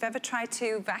surfaces. If you've ever tried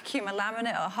to vacuum a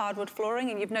laminate or hardwood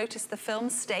flooring and you've noticed the film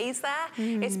stays there,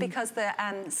 it's because the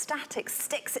static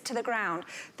sticks it to the ground.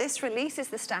 This releases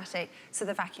the static so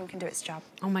the vacuum can do its job.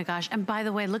 Oh my gosh, and by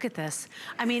the way, look at this.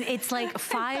 I mean, it's like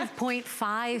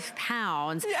 5.5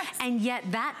 pounds, and yet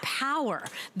that power,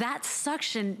 that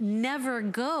suction never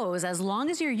goes. As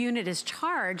long as your unit is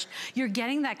charged, you're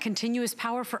getting that continuous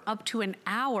power for up to an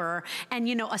hour, and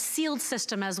you know, a sealed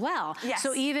system as well. Yes.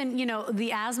 So even, you know,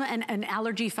 the Asthma and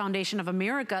Allergy Foundation of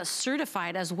America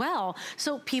certified as well.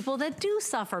 So people that do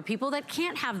suffer, people that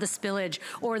can't have the spillage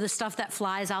or the stuff that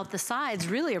flies out the sides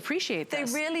really appreciate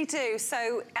this. They really do.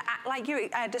 So like you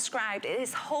described, it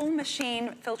is whole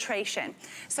machine filtration.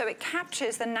 So it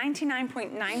captures the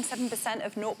 99.97%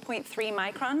 of 0.3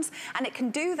 microns, and it can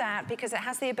do that because it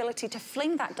has the ability to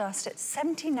fling that dust at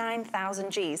 79,000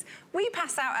 Gs. We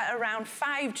pass out at around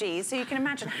 5 Gs, so you can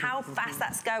imagine how fast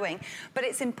that's going. But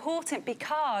it's important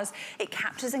because it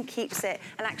captures and keeps it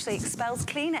and actually expels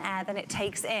cleaner air than it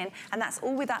takes in. And that's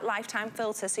all with that lifetime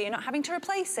filter, so you're not having to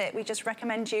replace it. We just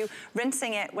recommend you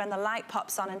rinsing it when the light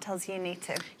pops on and tells you you need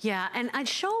to. Yeah, and I'd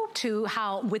show too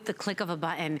how with the click of a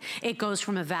button, it goes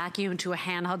from a vacuum to a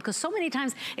handheld, because so many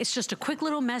times it's just a quick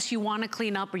little mess you want to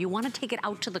clean up or you want to take it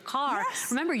out to the car.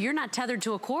 Yes. Remember, you're not tethered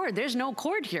to a cord. There's no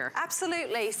cord here.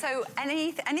 Absolutely. So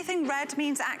anything red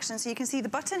means action. So you can see the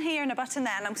button here and a button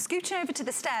there. And I'm scooching over to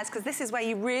the stairs because this is where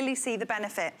you really see the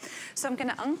benefit. So I'm going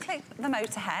to unclip the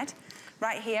motor head.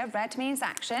 Right here, red means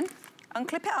action.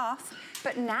 Unclip it off.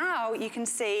 But now you can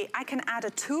see I can add a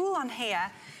tool on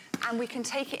here, and we can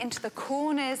take it into the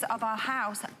corners of our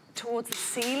house towards the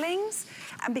ceilings,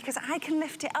 and because I can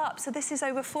lift it up, so this is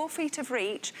over 4 feet of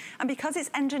reach, and because it's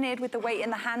engineered with the weight in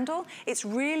the handle, it's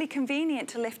really convenient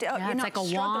to lift it up. Yeah, You're it's not like a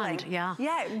struggling. wand, yeah.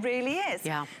 Yeah, it really is.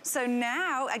 Yeah. So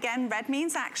now, again, red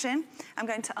means action. I'm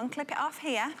going to unclip it off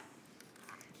here.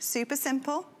 Super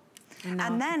simple.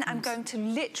 And then I'm going to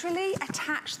literally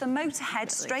attach the motor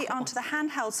head straight onto the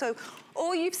handheld. So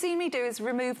all you've seen me do is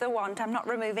remove the wand. I'm not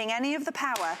removing any of the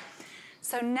power.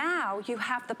 So now you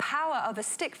have the power of a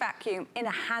stick vacuum in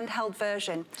a handheld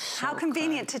version. How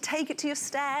convenient to take it to your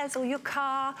stairs or your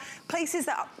car, places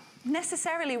that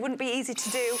necessarily wouldn't be easy to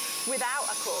do without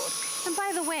a cord. And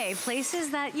by the way, places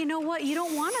that, you know what, you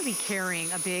don't want to be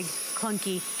carrying a big,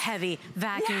 clunky, heavy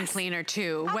vacuum cleaner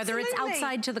too. Absolutely. Whether it's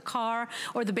outside to the car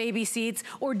or the baby seats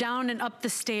or down and up the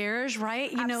stairs,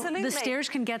 right? You know, the stairs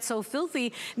can get so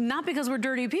filthy, not because we're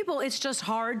dirty people, it's just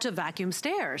hard to vacuum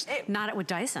stairs. Not with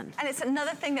Dyson. And it's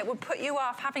another thing that would put you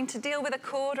off having to deal with a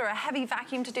cord or a heavy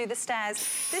vacuum to do the stairs.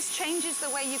 This changes the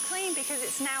way you clean because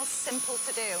it's now simple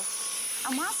to do.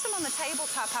 And whilst I'm on the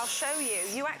tabletop, I'll show you,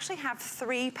 you actually have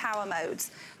 3 power modes.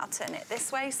 I'll turn it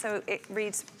this way so it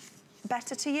reads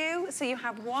better to you. So you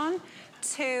have 1,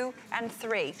 2, and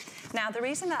 3. Now, the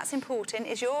reason that's important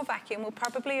is your vacuum will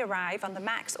probably arrive on the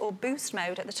max or boost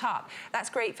mode at the top. That's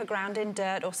great for grounding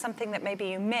dirt or something that maybe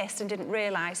you missed and didn't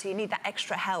realize, so you need that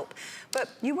extra help. But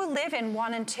you will live in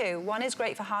 1 and 2. 1 is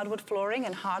great for hardwood flooring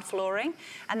and hard flooring.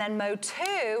 And then mode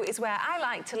 2 is where I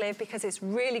like to live because it's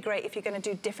really great if you're going to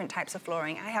do different types of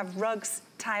flooring. I have rugs,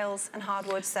 tiles, and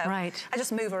hardwood, so I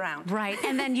just move around. Right,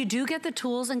 and then you do get the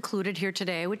tools included here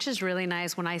today, which is really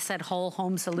nice. When I said whole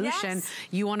home solution,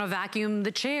 you want to vacuum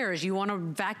the chairs, you want to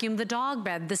vacuum the dog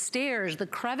bed, the stairs, the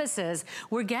crevices.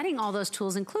 We're getting all those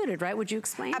tools included, right? Would you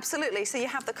explain? Absolutely. So you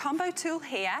have the combo tool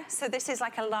here. So this is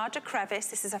like a larger crevice.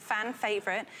 This is a fan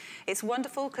favorite. It's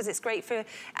wonderful because it's great for,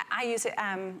 I use it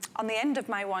on the end of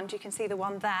my wand. You can see the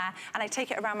one there. And I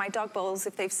take it around my dog bowls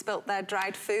if they've spilt their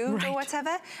dried food or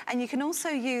whatever. And you can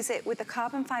also use it with the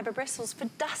carbon fiber bristles for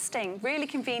dusting. Really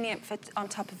convenient for on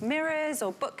top of mirrors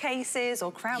or bookcases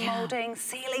or crown molding,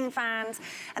 ceiling fans.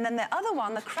 And then the other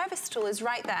one, the crevice tool, is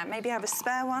right there. Maybe I have a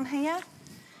spare one here.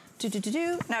 No,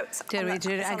 it's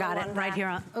I got it right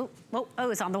here. Oh,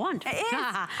 it's on the wand. It is.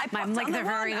 I'm like the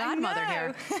fairy godmother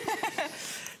here.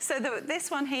 So this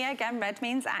one here, again, red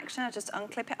means action. I just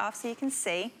unclip it off so you can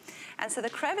see. And so the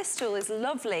crevice tool is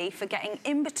lovely for getting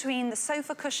in between the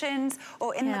sofa cushions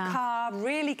or in the car,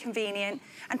 really convenient.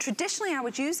 And traditionally I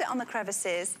would use it on the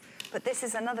crevices, but this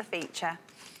is another feature.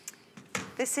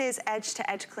 This is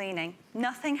edge-to-edge cleaning.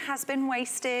 Nothing has been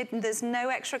wasted. There's no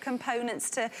extra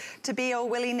components to be all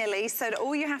willy-nilly. So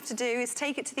all you have to do is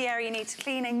take it to the area you need to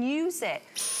clean and use it.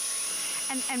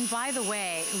 And by the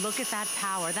way, look at that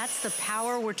power. That's the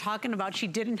power we're talking about. She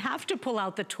didn't have to pull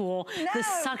out the tool. No. The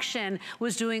suction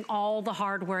was doing all the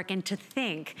hard work. And to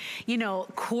think, you know,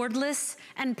 cordless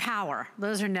and power,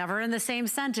 those are never in the same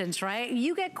sentence, right?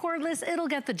 You get cordless, it'll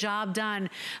get the job done,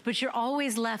 but you're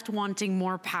always left wanting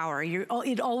more power.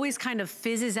 It always kind of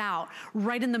fizzes out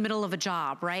right in the middle of a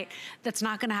job, right? That's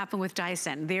not gonna happen with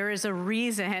Dyson. There is a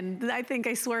reason.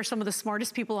 I swear some of the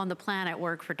smartest people on the planet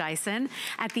work for Dyson.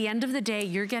 At the end of the day,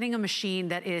 you're getting a machine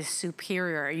that is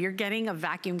superior. You're getting a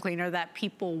vacuum cleaner that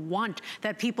people want,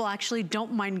 that people actually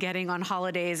don't mind getting on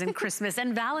holidays and Christmas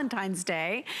and Valentine's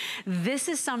Day. This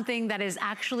is something that is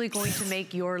actually going to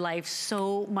make your life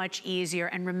so much easier.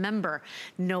 And remember,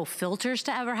 no filters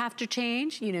to ever have to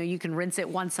change. You know, you can rinse it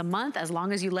once a month. As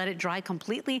long as you let it dry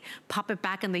completely, pop it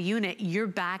back in the unit, you're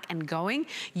back and going.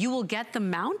 You will get the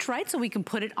mount, right? So we can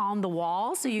put it on the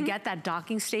wall. So you get that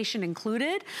docking station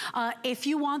included. If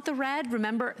you want the red,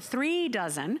 remember 3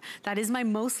 dozen. That is my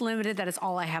most limited. That is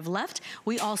all I have left.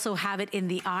 We also have it in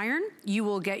the iron. You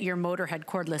will get your Motorhead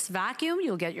cordless vacuum.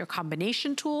 You'll get your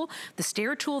combination tool, the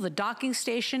stair tool, the docking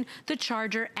station, the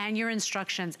charger, and your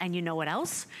instructions. And you know what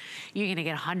else? You're gonna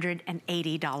get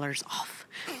 $180 off.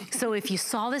 So if you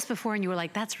saw this before and you were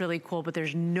like, that's really cool, but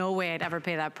there's no way I'd ever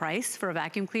pay that price for a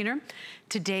vacuum cleaner,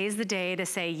 today's the day to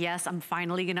say, yes, I'm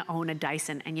finally gonna own a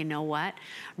Dyson. And you know what?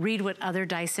 Read what other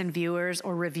Dyson viewers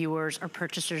or reviewers or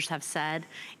purchasers have said.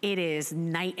 It is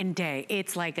night and day.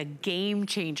 It's like a game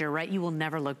changer, right? You will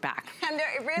never look back. And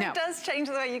it really does change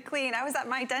the way you clean. I was at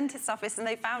my dentist's office and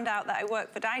they found out that I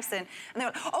work for Dyson. And they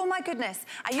were, oh my goodness,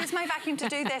 I used my vacuum to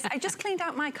do this. I just cleaned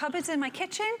out my cupboards in my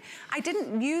kitchen. I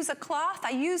didn't use a cloth.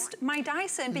 I used my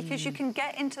Dyson because you can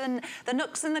get into the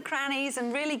nooks and the crannies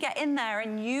and really get in there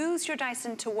and use your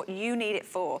Dyson to what you need it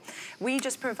for. We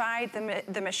just provide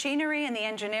the machinery and the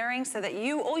engineering so that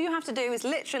all you have to do is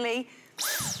literally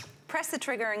press the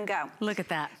trigger and go. Look at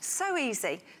that. So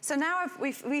easy. So now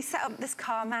we set up this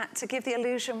car mat to give the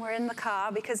illusion we're in the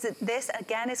car, because this,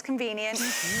 again, is convenient. I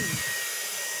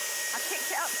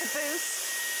kicked it up to boost.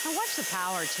 And watch the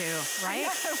power too, right?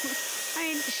 I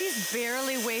mean, she's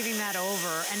barely waving that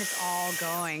over and it's all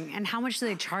going. And how much do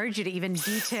they charge you to even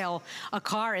detail a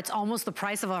car? It's almost the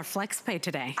price of our FlexPay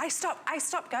today. I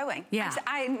stopped going. Yeah.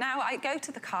 Now I go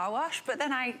to the car wash, but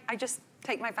then I just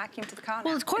take my vacuum to the car.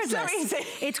 Well, it's cordless. It's so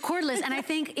easy. It's cordless, and I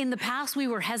think in the past we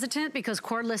were hesitant because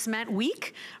cordless meant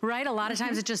weak, right? A lot of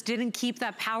times it just didn't keep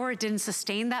that power, it didn't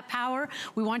sustain that power.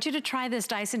 We want you to try this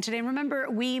Dyson today. And remember,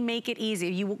 we make it easy.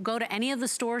 You go to any of the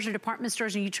stores or department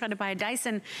stores and you try to buy a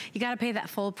Dyson, you gotta pay that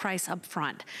full price up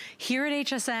front. Here at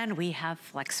HSN, we have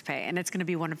FlexPay, and it's gonna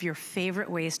be one of your favorite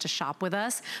ways to shop with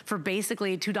us for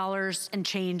basically $2 and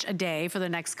change a day for the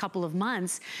next couple of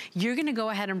months. You're gonna go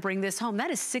ahead and bring this home.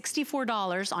 That is $64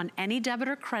 on any debit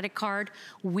or credit card.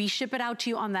 We ship it out to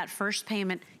you on that first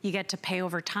payment. You get to pay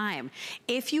over time.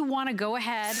 If you want to go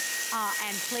ahead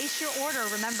and place your order,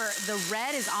 remember the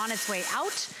red is on its way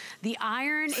out. The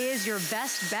iron is your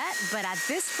best bet, but at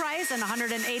this price and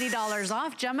 $180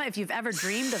 off, Gemma, if you've ever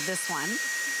dreamed of this one,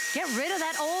 get rid of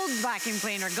that old vacuum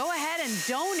cleaner. Go ahead and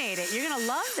donate it. You're gonna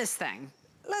love this thing.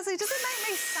 Leslie, does it make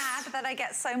me sad that I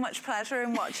get so much pleasure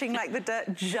in watching like the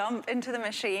dirt jump into the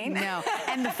machine? No,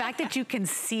 and the fact that you can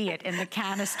see it in the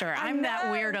canister. I'm that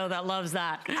weirdo that loves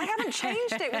that. I haven't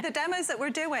changed it with the demos that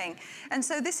we're doing. And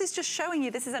so this is just showing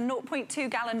you, this is a 0.2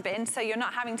 gallon bin, so you're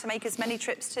not having to make as many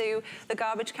trips to the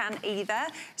garbage can either.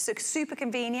 So super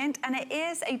convenient, and it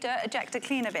is a dirt ejector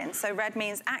cleaner bin. So red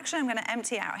means action. I'm gonna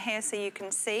empty out here so you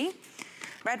can see.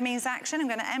 Red means action, I'm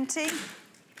gonna empty,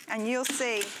 and you'll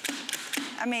see.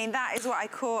 I mean, that is what I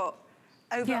caught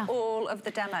over all of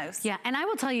the demos. Yeah, and I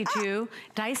will tell you too,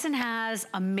 Dyson has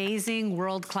amazing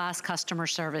world-class customer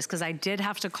service, because I did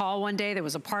have to call one day. There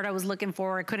was a part I was looking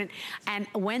for, I couldn't, and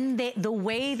when the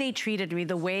way they treated me,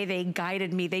 the way they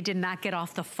guided me, they did not get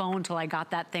off the phone till I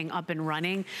got that thing up and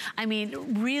running. I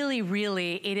mean, really,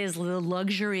 really, it is the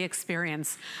luxury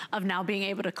experience of now being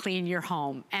able to clean your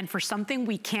home. And for something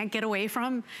we can't get away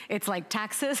from, it's like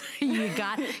taxes. you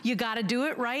got to do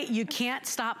it, right? You can't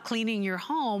stop cleaning your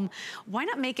home. Why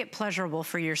not make it pleasurable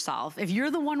for yourself? If you're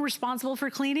the one responsible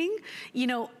for cleaning, you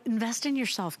know, invest in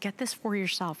yourself. Get this for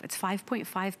yourself. It's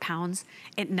 5.5 pounds.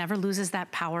 It never loses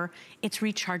that power. It's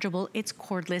rechargeable. It's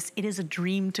cordless. It is a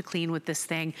dream to clean with this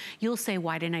thing. You'll say,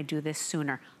 why didn't I do this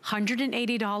sooner?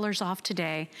 $180 off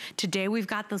today. Today we've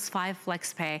got those 5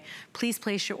 FlexPay. Please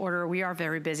place your order. We are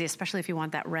very busy, especially if you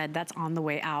want that red. That's on the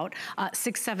way out.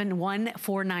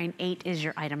 671498 is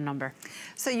your item number.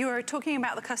 So you were talking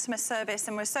about the customer service,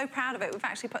 and we're so proud of it. We've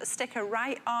actually put a sticker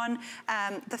right on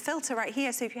the filter right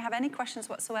here. So if you have any questions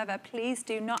whatsoever, please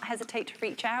do not hesitate to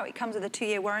reach out. It comes with a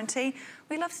 2-year warranty.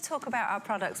 We love to talk about our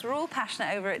products. We're all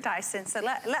passionate over at Dyson, so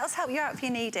let us help you out if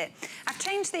you need it. I've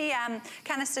changed the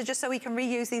canister just so we can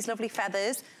reuse these lovely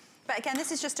feathers. But again, this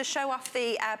is just to show off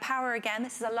the power again.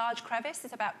 This is a large crevice.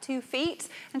 It's about 2 feet.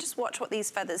 And just watch what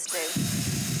these feathers do.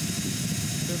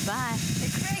 Goodbye.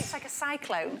 It creates like a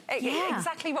cyclone.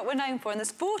 Exactly what we're known for. And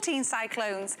there's 14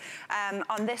 cyclones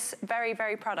on this very,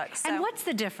 very product. So. And what's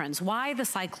the difference? Why the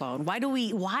cyclone?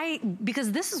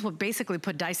 Because this is what basically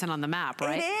put Dyson on the map,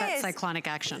 right? It is. That cyclonic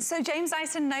action. So James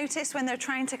Dyson noticed when they're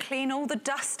trying to clean all the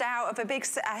dust out of a big,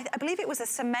 I believe it was a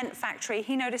cement factory,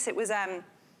 he noticed it was a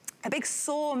big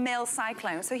sawmill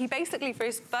cyclone. So he basically, for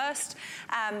his first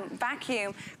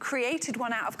vacuum, created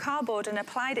one out of cardboard and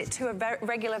applied it to a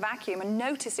regular vacuum, and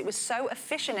noticed it was so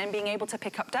efficient in being able to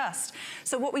pick up dust.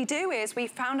 So what we do is we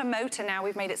found a motor now.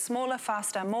 We've made it smaller,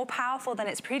 faster, more powerful than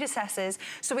its predecessors.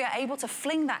 So we are able to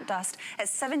fling that dust at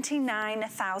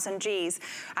 79,000 Gs.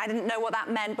 I didn't know what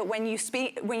that meant, but when you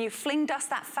fling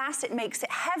dust that fast, it makes it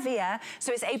heavier,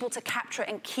 so it's able to capture it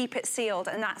and keep it sealed.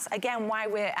 And that's, again, why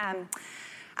we're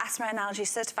asthma and allergy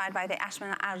certified by the Asthma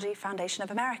and Allergy Foundation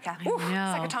of America. Ooh, it's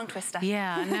like a tongue twister.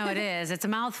 Yeah, no, it is. It's a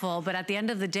mouthful, but at the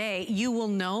end of the day, you will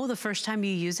know the first time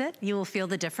you use it. You will feel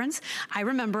the difference. I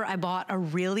remember I bought a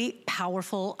really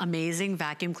powerful, amazing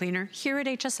vacuum cleaner here at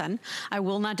HSN. I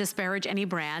will not disparage any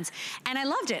brands, and I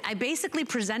loved it. I basically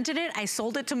presented it. I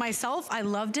sold it to myself. I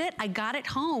loved it. I got it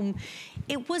home.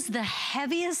 It was the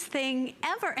heaviest thing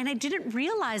ever, and I didn't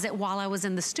realize it while I was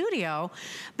in the studio,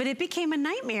 but it became a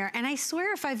nightmare. And I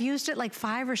swear if I've used it like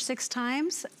 5 or 6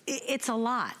 times, it's a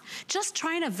lot. Just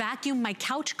trying to vacuum my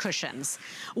couch cushions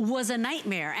was a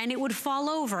nightmare, and it would fall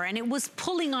over, and it was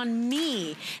pulling on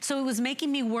me. So it was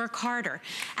making me work harder.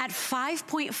 At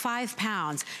 5.5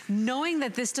 pounds, knowing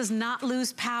that this does not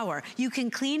lose power, you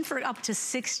can clean for up to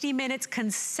 60 minutes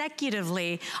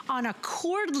consecutively on a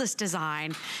cordless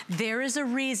design. There is a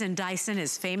reason Dyson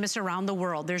is famous around the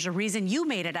world. There's a reason you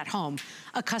made it at home.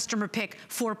 A customer pick,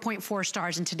 4.4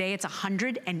 stars, and today it's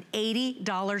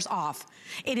 $180 off.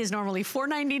 It is normally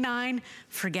 $4.99.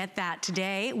 Forget that.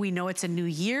 Today, we know it's a new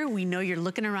year. We know you're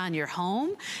looking around your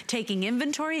home, taking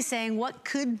inventory, saying what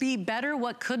could be better,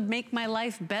 what could make my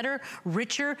life better,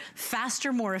 richer,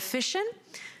 faster, more efficient.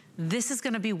 This is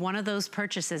gonna be one of those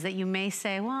purchases that you may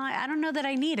say, well, I don't know that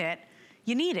I need it.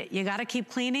 You need it. You gotta keep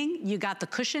cleaning. You got the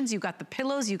cushions, you got the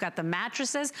pillows, you got the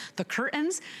mattresses, the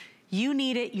curtains. You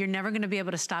need it. You're never gonna be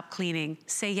able to stop cleaning.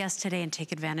 Say yes today and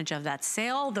take advantage of that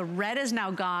sale. The red is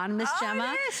now gone, Miss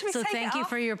Gemma. So thank you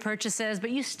for your purchases,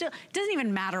 but you still, it doesn't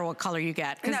even matter what color you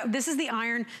get, because this is the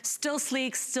iron, still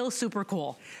sleek, still super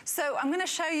cool. So I'm gonna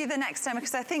show you the next demo,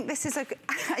 because I think this is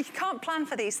you can't plan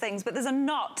for these things, but there's a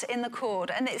knot in the cord,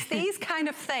 and it's these kind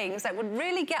of things that would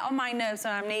really get on my nerves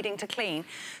when I'm needing to clean.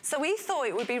 So we thought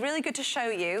it would be really good to show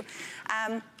you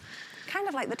kind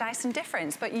of like the Dyson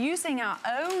difference, but using our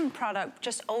own product,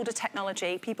 just older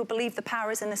technology. People believe the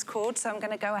power is in this cord, so I'm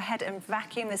gonna go ahead and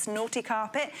vacuum this naughty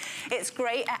carpet. It's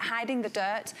great at hiding the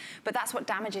dirt, but that's what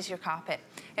damages your carpet.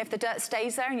 If the dirt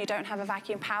stays there and you don't have a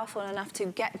vacuum powerful enough to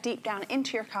get deep down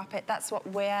into your carpet, that's what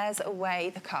wears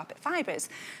away the carpet fibers.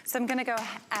 So I'm gonna go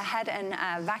ahead and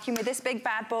vacuum with this big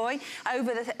bad boy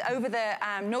over the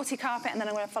naughty carpet, and then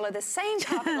I'm gonna follow the same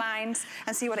carpet lines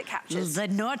and see what it captures. The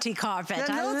naughty carpet,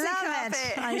 I love it.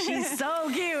 She's so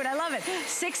cute, I love it.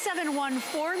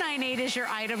 671498 is your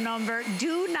item number.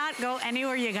 Do not go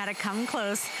anywhere, you gotta come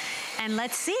close. And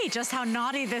let's see just how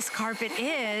naughty this carpet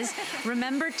is.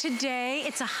 Remember today,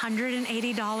 it's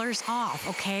 $180 off,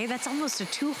 okay? That's almost a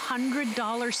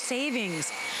 $200 savings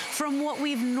from what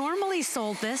we've normally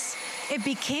sold this. It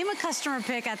became a customer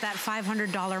pick at that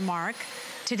 $500 mark.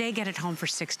 Today, get it home for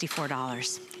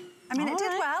 $64. I mean, it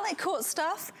did well. It caught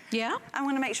stuff. Yeah. I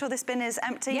want to make sure this bin is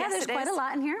empty. Yeah, yes, there's quite a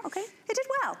lot in here. Okay. It did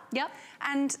well. Yep.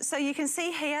 And so you can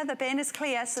see here, the bin is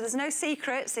clear, so there's no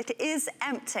secrets. It is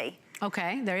empty.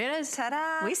 Okay, there it is.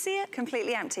 Ta-da. We see it.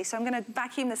 Completely empty. So I'm going to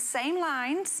vacuum the same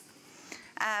lines.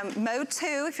 Mode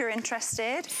 2, if you're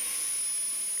interested.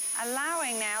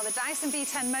 Allowing now the Dyson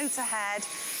V10 motor head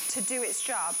to do its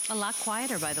job. A lot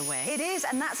quieter, by the way. It is,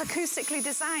 and that's acoustically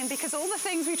designed, because all the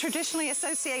things we traditionally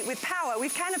associate with power,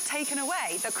 we've kind of taken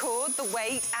away. The cord, the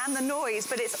weight, and the noise,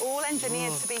 but it's all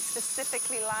engineered to be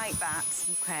specifically like that.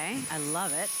 Okay, I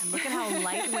love it. And look at how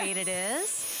lightweight it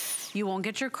is. You won't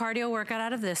get your cardio workout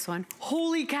out of this one.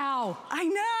 Holy cow. I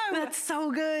know. That's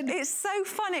so good. It's so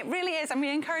fun, it really is. And we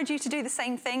encourage you to do the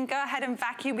same thing. Go ahead and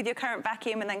vacuum with your current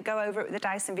vacuum, and then go over it with the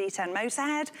Dyson V10 motor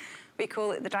head. We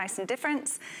call it the Dyson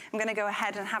difference. I'm gonna go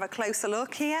ahead and have a closer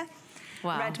look here.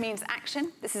 Wow. Red means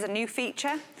action. This is a new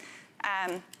feature.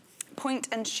 Point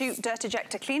and shoot dirt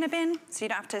ejector cleaner bin, so you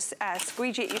don't have to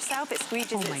squeegee it yourself. It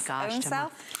squeegees its own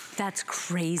self. That's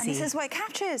crazy. And this is what it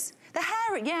captures. The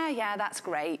hair, yeah, that's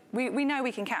great. We know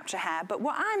we can capture hair, but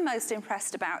what I'm most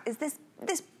impressed about is this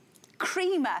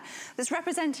creamer that's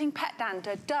representing pet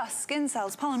dander, dust, skin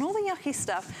cells, pollen, all the yucky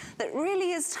stuff that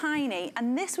really is tiny,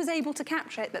 and this was able to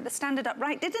capture it that the standard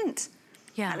upright didn't.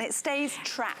 Yeah. And it stays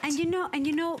trapped. And you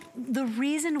know, the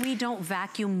reason we don't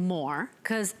vacuum more,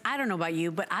 because I don't know about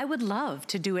you, but I would love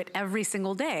to do it every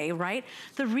single day, right?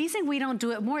 The reason we don't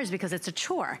do it more is because it's a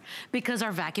chore, because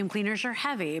our vacuum cleaners are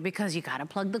heavy, because you gotta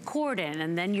plug the cord in,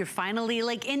 and then you're finally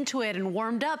like into it and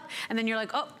warmed up, and then you're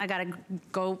like, oh, I gotta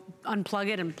go unplug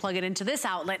it and plug it into this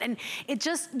outlet. And it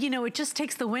just, it just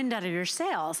takes the wind out of your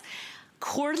sails.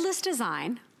 Cordless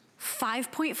design,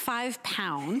 5.5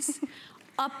 pounds,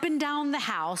 up and down the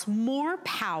house, more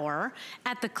power.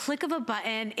 At the click of a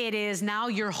button, it is now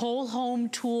your whole home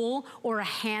tool or a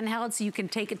handheld, so you can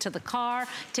take it to the car,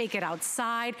 take it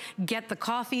outside, get the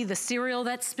coffee, the cereal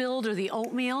that spilled, or the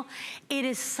oatmeal. It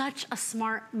is such a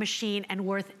smart machine and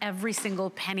worth every single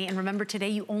penny. And remember, today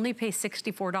you only pay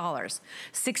 $64.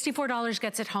 $64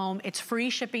 gets it home. It's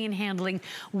free shipping and handling.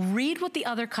 Read what the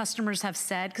other customers have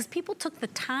said, because people took the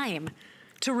time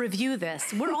to review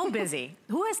this. We're all busy.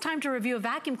 Who has time to review a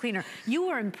vacuum cleaner? You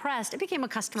were impressed. It became a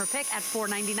customer pick at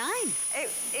 $4.99.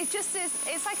 It just is,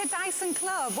 it's like a Dyson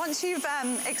club. Once you've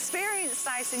experienced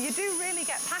Dyson, you do really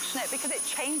get passionate because it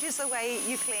changes the way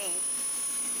you clean.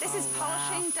 This is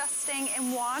polishing, dusting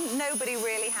in one. Nobody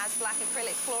really has black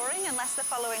acrylic flooring unless they're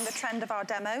following the trend of our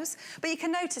demos. But you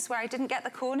can notice where I didn't get the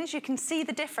corners, you can see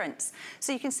the difference.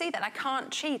 So you can see that I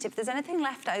can't cheat. If there's anything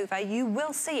left over, you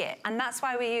will see it. And that's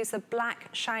why we use the black,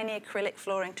 shiny acrylic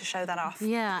flooring to show that off.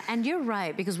 Yeah, and you're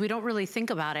right, because we don't really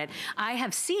think about it. I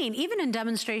have seen, even in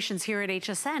demonstrations here at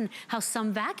HSN, how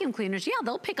some vacuum cleaners, yeah,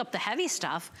 they'll pick up the heavy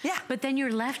stuff, but then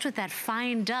you're left with that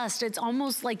fine dust. It's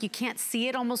almost like you can't see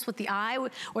it almost with the eye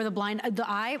or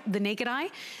the naked eye,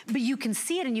 but you can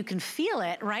see it and you can feel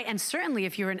it, right? And certainly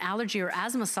if you're an allergy or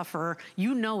asthma sufferer,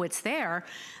 you know it's there.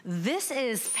 This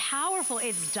is powerful.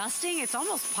 It's dusting. It's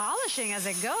almost polishing as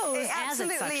it goes. It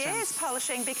absolutely is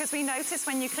polishing, because we notice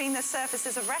when you clean the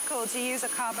surfaces of records, you use a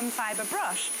carbon fiber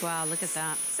brush. Wow, look at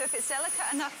that. So if it's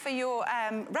delicate enough for your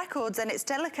records, then it's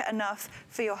delicate enough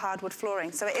for your hardwood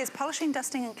flooring. So it is polishing,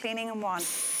 dusting, and cleaning in one.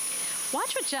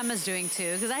 Watch what Gemma's doing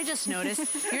too, because I just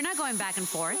noticed you're not going back and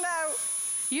forth. No.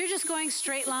 You're just going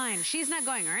straight line. She's not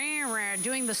going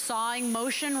doing the sawing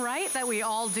motion, right, that we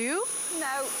all do?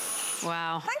 No.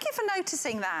 Wow. Thank you for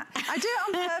noticing that. I do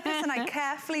it on purpose and I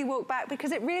carefully walk back,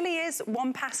 because it really is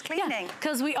one pass cleaning.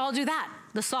 Because we all do that.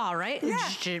 The saw, right?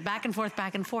 Yeah. Back and forth,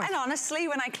 back and forth. And honestly,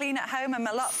 when I clean at home, I'm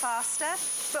a lot faster.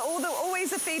 But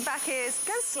always the feedback is,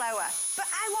 go slower. But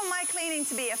I want my cleaning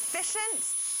to be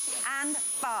efficient and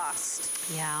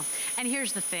fast. Yeah, and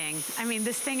here's the thing. I mean,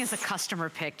 this thing is a customer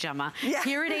pick, Gemma. Yeah.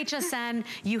 Here at HSN,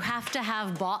 you have to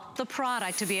have bought the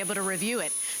product to be able to review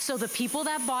it. So the people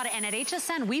that bought it, and at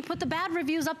HSN, we put the bad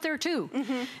reviews up there too.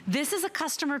 This is a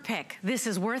customer pick. This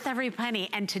is worth every penny.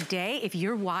 And today, if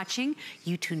you're watching,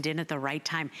 you tuned in at the right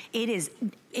time.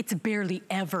 It's barely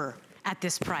ever at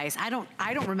this price. I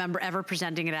don't remember ever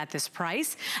presenting it at this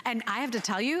price. And I have to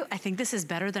tell you, I think this is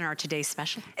better than our today's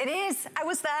special. It is. I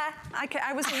was there.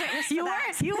 I was a witness to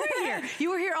that. You were here.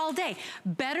 You were here all day.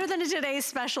 Better than today's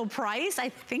special price. I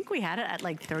think we had it at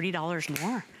like $30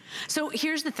 more. So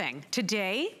here's the thing.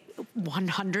 Today,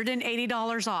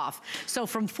 $180 off. So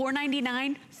from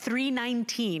 $499,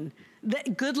 $319.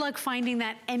 Good luck finding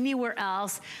that anywhere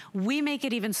else. We make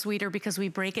it even sweeter because we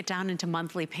break it down into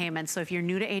monthly payments. So if you're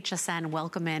new to HSN,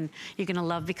 welcome in. You're gonna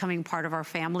love becoming part of our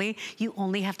family. You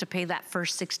only have to pay that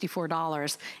first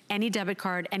 $64. Any debit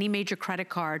card, any major credit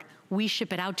card, we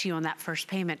ship it out to you on that first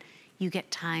payment. You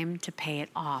get time to pay it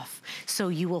off. So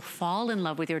you will fall in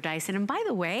love with your Dyson. And by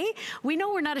the way, we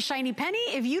know we're not a shiny penny.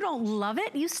 If you don't love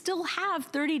it, you still have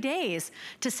 30 days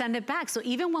to send it back. So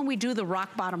even when we do the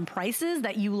rock bottom prices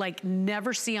that you like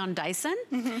never see on Dyson,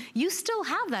 you still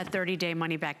have that 30-day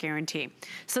money back guarantee.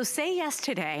 So say yes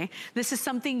today. This is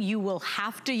something you will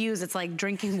have to use. It's like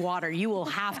drinking water. You will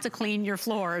have to clean your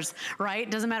floors, right?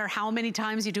 Doesn't matter how many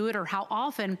times you do it or how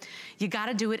often, you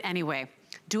gotta do it anyway.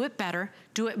 Do it better,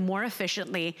 do it more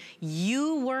efficiently.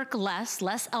 You work less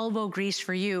elbow grease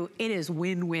for you. It is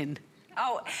win-win.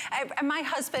 Oh, and my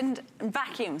husband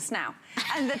vacuums now.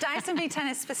 And the Dyson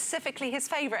V10 is specifically his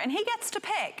favorite, and he gets to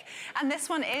pick. And this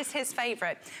one is his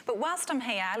favorite. But whilst I'm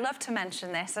here, I love to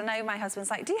mention this. I know my husband's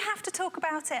like, do you have to talk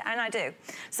about it? And I do.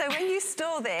 So when you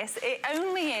store this, it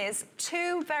only is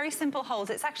 2 very simple holes.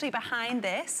 It's actually behind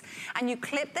this, and you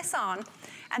clip this on,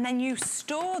 and then you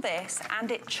store this,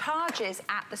 and it charges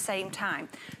at the same time.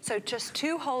 So just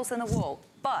 2 holes in the wall.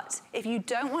 But if you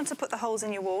don't want to put the holes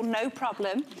in your wall, no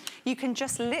problem. You can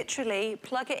just literally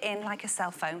plug it in like a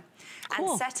cell phone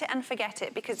and set it and forget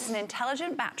it, because it's an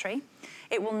intelligent battery.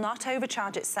 It will not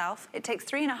overcharge itself. It takes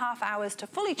 3.5 hours to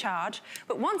fully charge,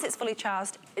 but once it's fully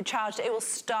charged, it will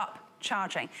stop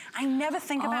charging. I never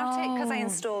think about it because I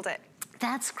installed it.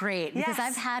 That's great, because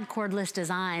I've had cordless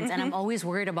designs and I'm always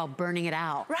worried about burning it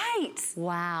out. Right.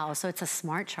 Wow, so it's a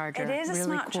smart charger. It is a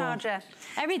smart charger.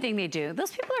 Everything they do.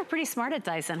 Those people are pretty smart at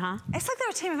Dyson, huh? It's like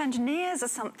they're a team of engineers or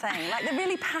something. Like they're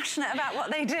really passionate about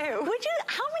what they do.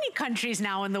 How many countries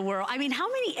now in the world? I mean, how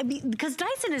many, because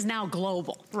Dyson is now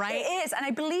global, right? It is, and I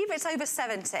believe it's over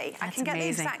 70. I can get the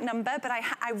exact number, but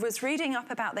I was reading up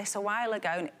about this a while ago,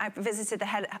 and I visited the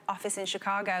head office in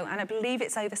Chicago, and I believe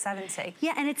it's over 70.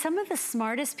 Yeah, and it's some of the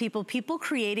smartest people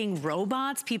creating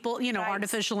robots, people, you know,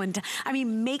 artificial intelligence. I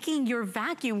mean, making your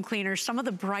vacuum cleaner some of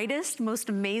the brightest, most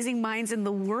amazing minds in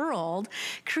the world,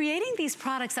 creating these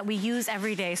products that we use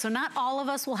every day. So not all of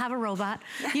us will have a robot,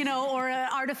 you know, or an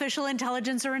artificial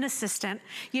intelligence or an assistant,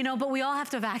 you know, but we all have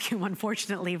to vacuum,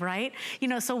 unfortunately, right? You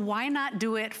know, so why not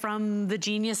do it from the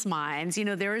genius minds? You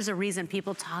know, there is a reason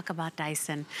people talk about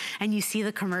Dyson, and you see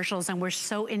the commercials and we're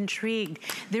so intrigued.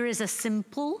 There is a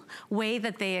simple way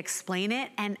that they explain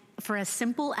it, and for as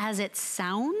simple as it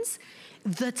sounds,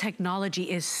 the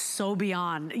technology is so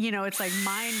beyond, you know, it's like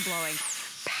mind-blowing.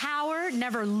 power,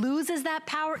 never loses that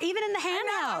power, even in the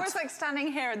handheld. I was like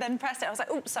standing here and then pressed it. I was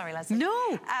like, oops, sorry, Leslie.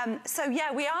 No. So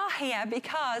yeah, we are here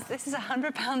because this is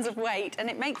 100 pounds of weight, and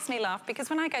it makes me laugh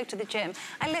because when I go to the gym,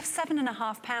 I lift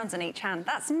 7.5 pounds in each hand.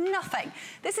 That's nothing.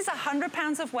 This is 100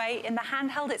 pounds of weight. In the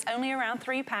handheld, it's only around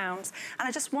 3 pounds. And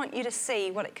I just want you to see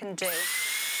what it can do.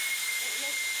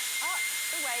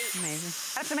 Amazing.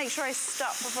 I have to make sure I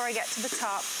stop before I get to the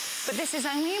top. But this is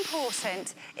only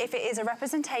important if it is a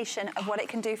representation of what it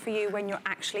can do for you when you're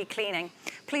actually cleaning.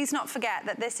 Please not forget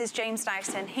that this is James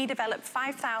Dyson. He developed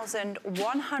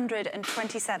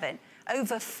 5,127.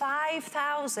 Over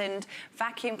 5,000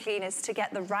 vacuum cleaners to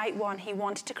get the right one he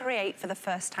wanted to create for the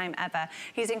first time ever.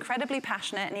 He's incredibly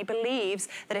passionate, and he believes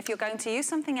that if you're going to use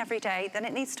something every day, then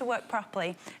it needs to work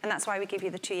properly. And that's why we give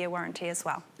you the 2-year warranty as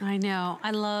well. I know.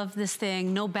 I love this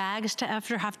thing. No bags to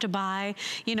ever have to buy.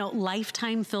 You know,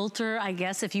 lifetime filter. I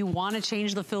guess if you want to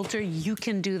change the filter, you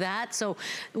can do that. So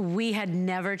we had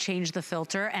never changed the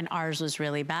filter, and ours was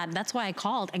really bad. That's why I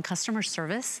called, and customer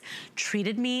service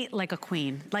treated me like a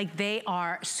queen. Like, they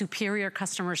are superior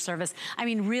customer service. I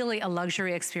mean, really a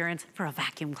luxury experience for a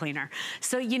vacuum cleaner.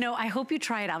 So, you know, I hope you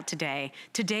try it out today.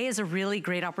 Today is a really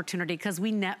great opportunity because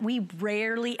we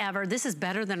rarely ever, this is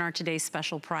better than our today's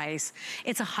special price.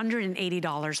 It's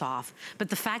 $180 off. But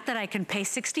the fact that I can pay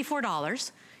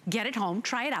 $64, get it home,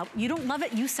 try it out. You don't love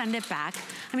it, you send it back.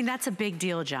 I mean, that's a big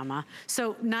deal, Gemma.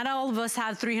 So not all of us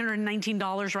have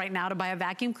 $319 right now to buy a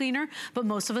vacuum cleaner, but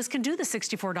most of us can do the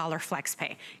 $64 flex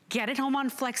pay. Get it home on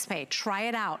flex pay, try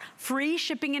it out. Free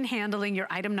shipping and handling. Your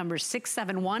item number is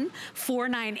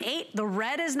 671498. The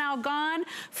red is now gone.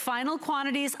 Final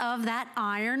quantities of that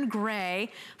iron gray,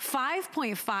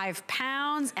 5.5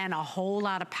 pounds and a whole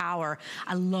lot of power.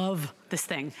 I love this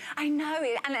thing. I know,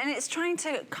 and it's trying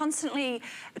to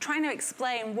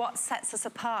explain what sets us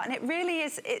apart, and it really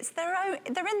is, they're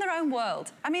in their own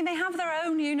world. I mean, they have their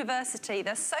own university.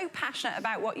 They're so passionate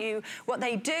about what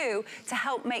they do to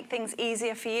help make things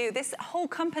easier for you. This whole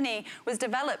company was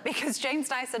developed because James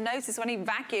Dyson noticed when he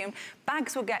vacuumed,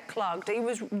 bags would get clogged. He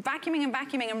was vacuuming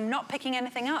and not picking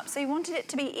anything up, so he wanted it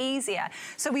to be easier.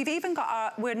 So we've even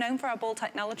got we're known for our ball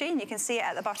technology, and you can see it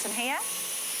at the bottom here.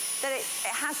 That it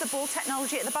has the ball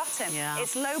technology at the bottom. Yeah.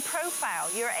 It's low profile.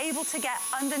 You're able to get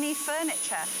underneath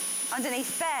furniture,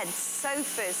 underneath beds,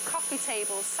 sofas, coffee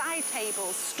tables, side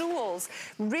tables, stools,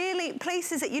 really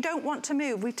places that you don't want to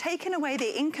move. We've taken away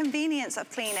the inconvenience of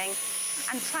cleaning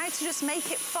and tried to just make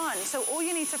it fun. So all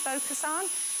you need to focus on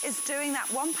is doing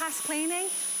that one-pass cleaning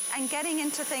and getting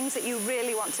into things that you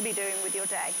really want to be doing with your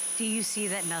day. Do you see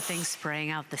that nothing's spraying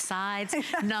out the sides?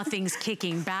 Nothing's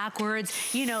kicking backwards.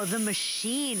 You know, the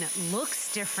machine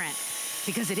looks different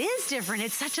because it is different.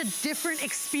 It's such a different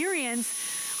experience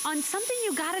on something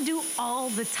you gotta do all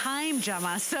the time,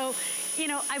 Gemma. So, you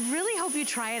know, I really hope you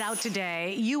try it out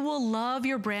today. You will love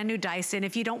your brand new Dyson.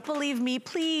 If you don't believe me,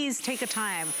 please take a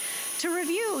time to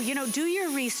review. You know, do your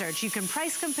research. You can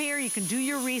price compare, you can do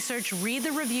your research, read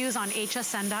the reviews on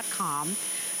hsn.com.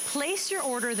 Place your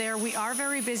order there. We are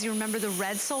very busy. Remember, the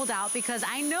red sold out because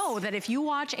I know that if you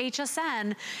watch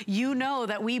HSN, you know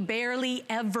that we barely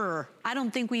ever, I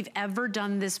don't think we've ever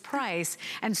done this price.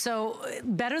 And so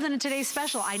better than today's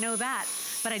special, I know that,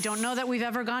 but I don't know that we've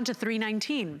ever gone to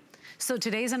 $319. So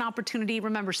today's an opportunity.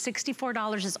 Remember,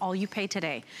 $64 is all you pay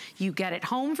today. You get it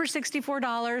home for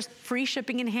 $64, free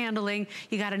shipping and handling.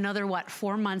 You got another, what,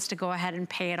 4 months to go ahead and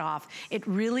pay it off. It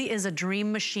really is a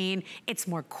dream machine. It's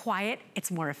more quiet, it's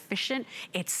more efficient,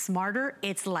 it's smarter,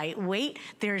 it's lightweight.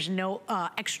 There's no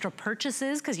extra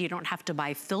purchases because you don't have to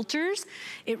buy filters.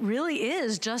 It really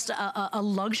is just a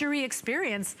luxury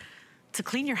experience to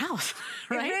clean your house,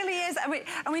 right? It really is.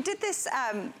 And we did this,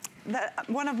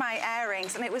 one of my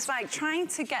airings, and it was like trying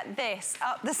to get this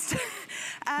up the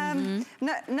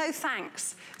no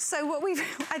thanks. So what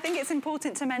I think it's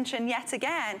important to mention yet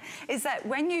again is that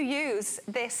when you use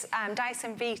this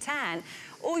Dyson V10,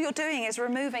 all you're doing is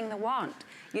removing the wand.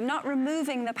 You're not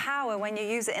removing the power when you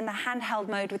use it in the handheld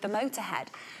mode with the motor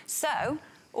head. So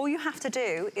all you have to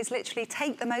do is literally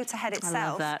take the motor head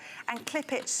itself and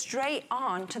clip it straight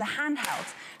on to the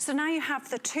handheld. So now you have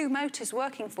the 2 motors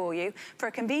working for you for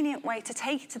a convenient way to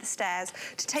take it to the stairs,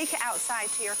 to take it outside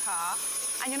to your car,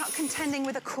 and you're not contending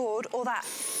with a cord or that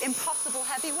impossible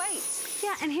heavy weight.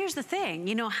 Yeah, and here's the thing,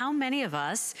 you know, how many of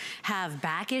us have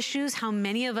back issues? How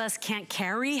many of us can't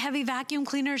carry heavy vacuum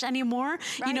cleaners anymore?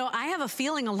 Right. You know, I have a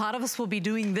feeling a lot of us will be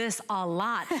doing this a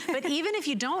lot. But even if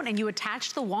you don't and you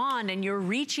attach the wand and you're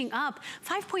reaching up,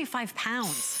 5.5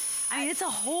 pounds. I mean, it's a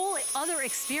whole other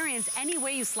experience any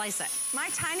way you slice it. My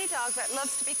tiny dog that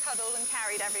loves to be cuddled and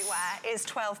carried everywhere is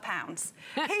 12 pounds.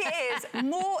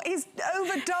 He's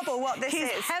over double what this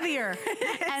is. He's heavier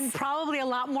and probably a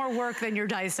lot more work than your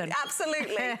Dyson.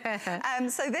 Absolutely.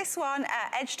 So this one,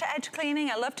 edge-to-edge cleaning.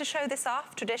 I love to show this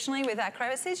off. Traditionally with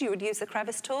crevices, you would use the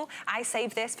crevice tool. I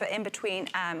save this for in between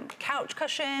couch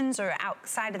cushions or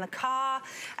outside in the car.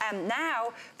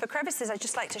 Now, for crevices, I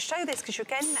just like to show this because you're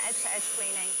getting the edge-to-edge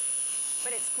cleaning.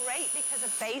 But it's great because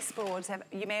of baseboards.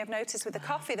 You may have noticed with the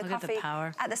coffee, the coffee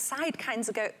at the side kind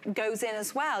of goes in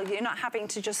as well. You're not having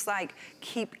to just like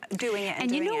keep doing it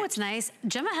and you know what's nice?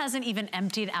 Gemma hasn't even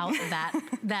emptied out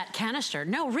that canister.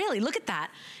 No, really, look at that.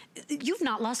 You've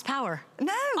not lost power.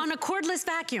 No. On a cordless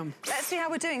vacuum. Let's see how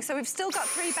we're doing. So we've still got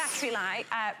 3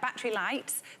 battery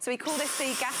lights. So we call this the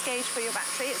gas gauge for your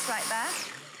battery. It's right there.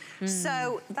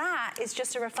 So that is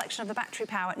just a reflection of the battery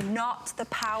power, not the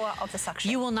power of the suction.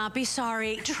 You will not be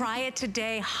sorry. Try it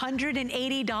today,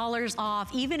 $180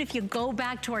 off. Even if you go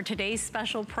back to our today's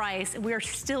special price, we're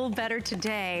still better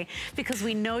today because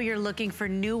we know you're looking for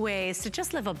new ways to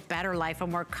just live a better life, a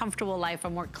more comfortable life, a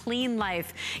more clean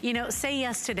life. You know, say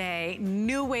yes today.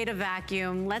 New way to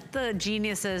vacuum. Let the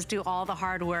geniuses do all the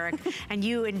hard work and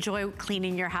you enjoy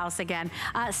cleaning your house again.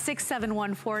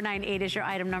 671498 is your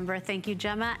item number. Thank you,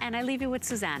 Gemma. And I leave you with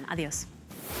Suzanne. Adios.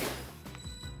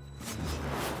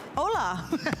 Hola.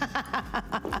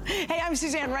 Hey, I'm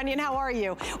Suzanne Runyon. How are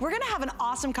you? We're gonna have an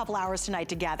awesome couple hours tonight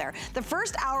together. The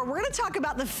first hour, we're gonna talk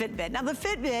about the Fitbit. Now, the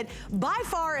Fitbit, by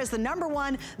far, is the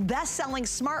 #1 best-selling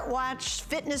smartwatch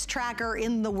fitness tracker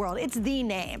in the world. It's the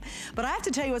name. But I have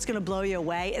to tell you what's gonna blow you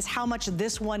away is how much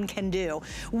this one can do.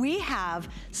 We have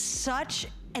such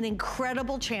an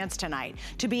incredible chance tonight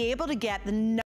to be able to get the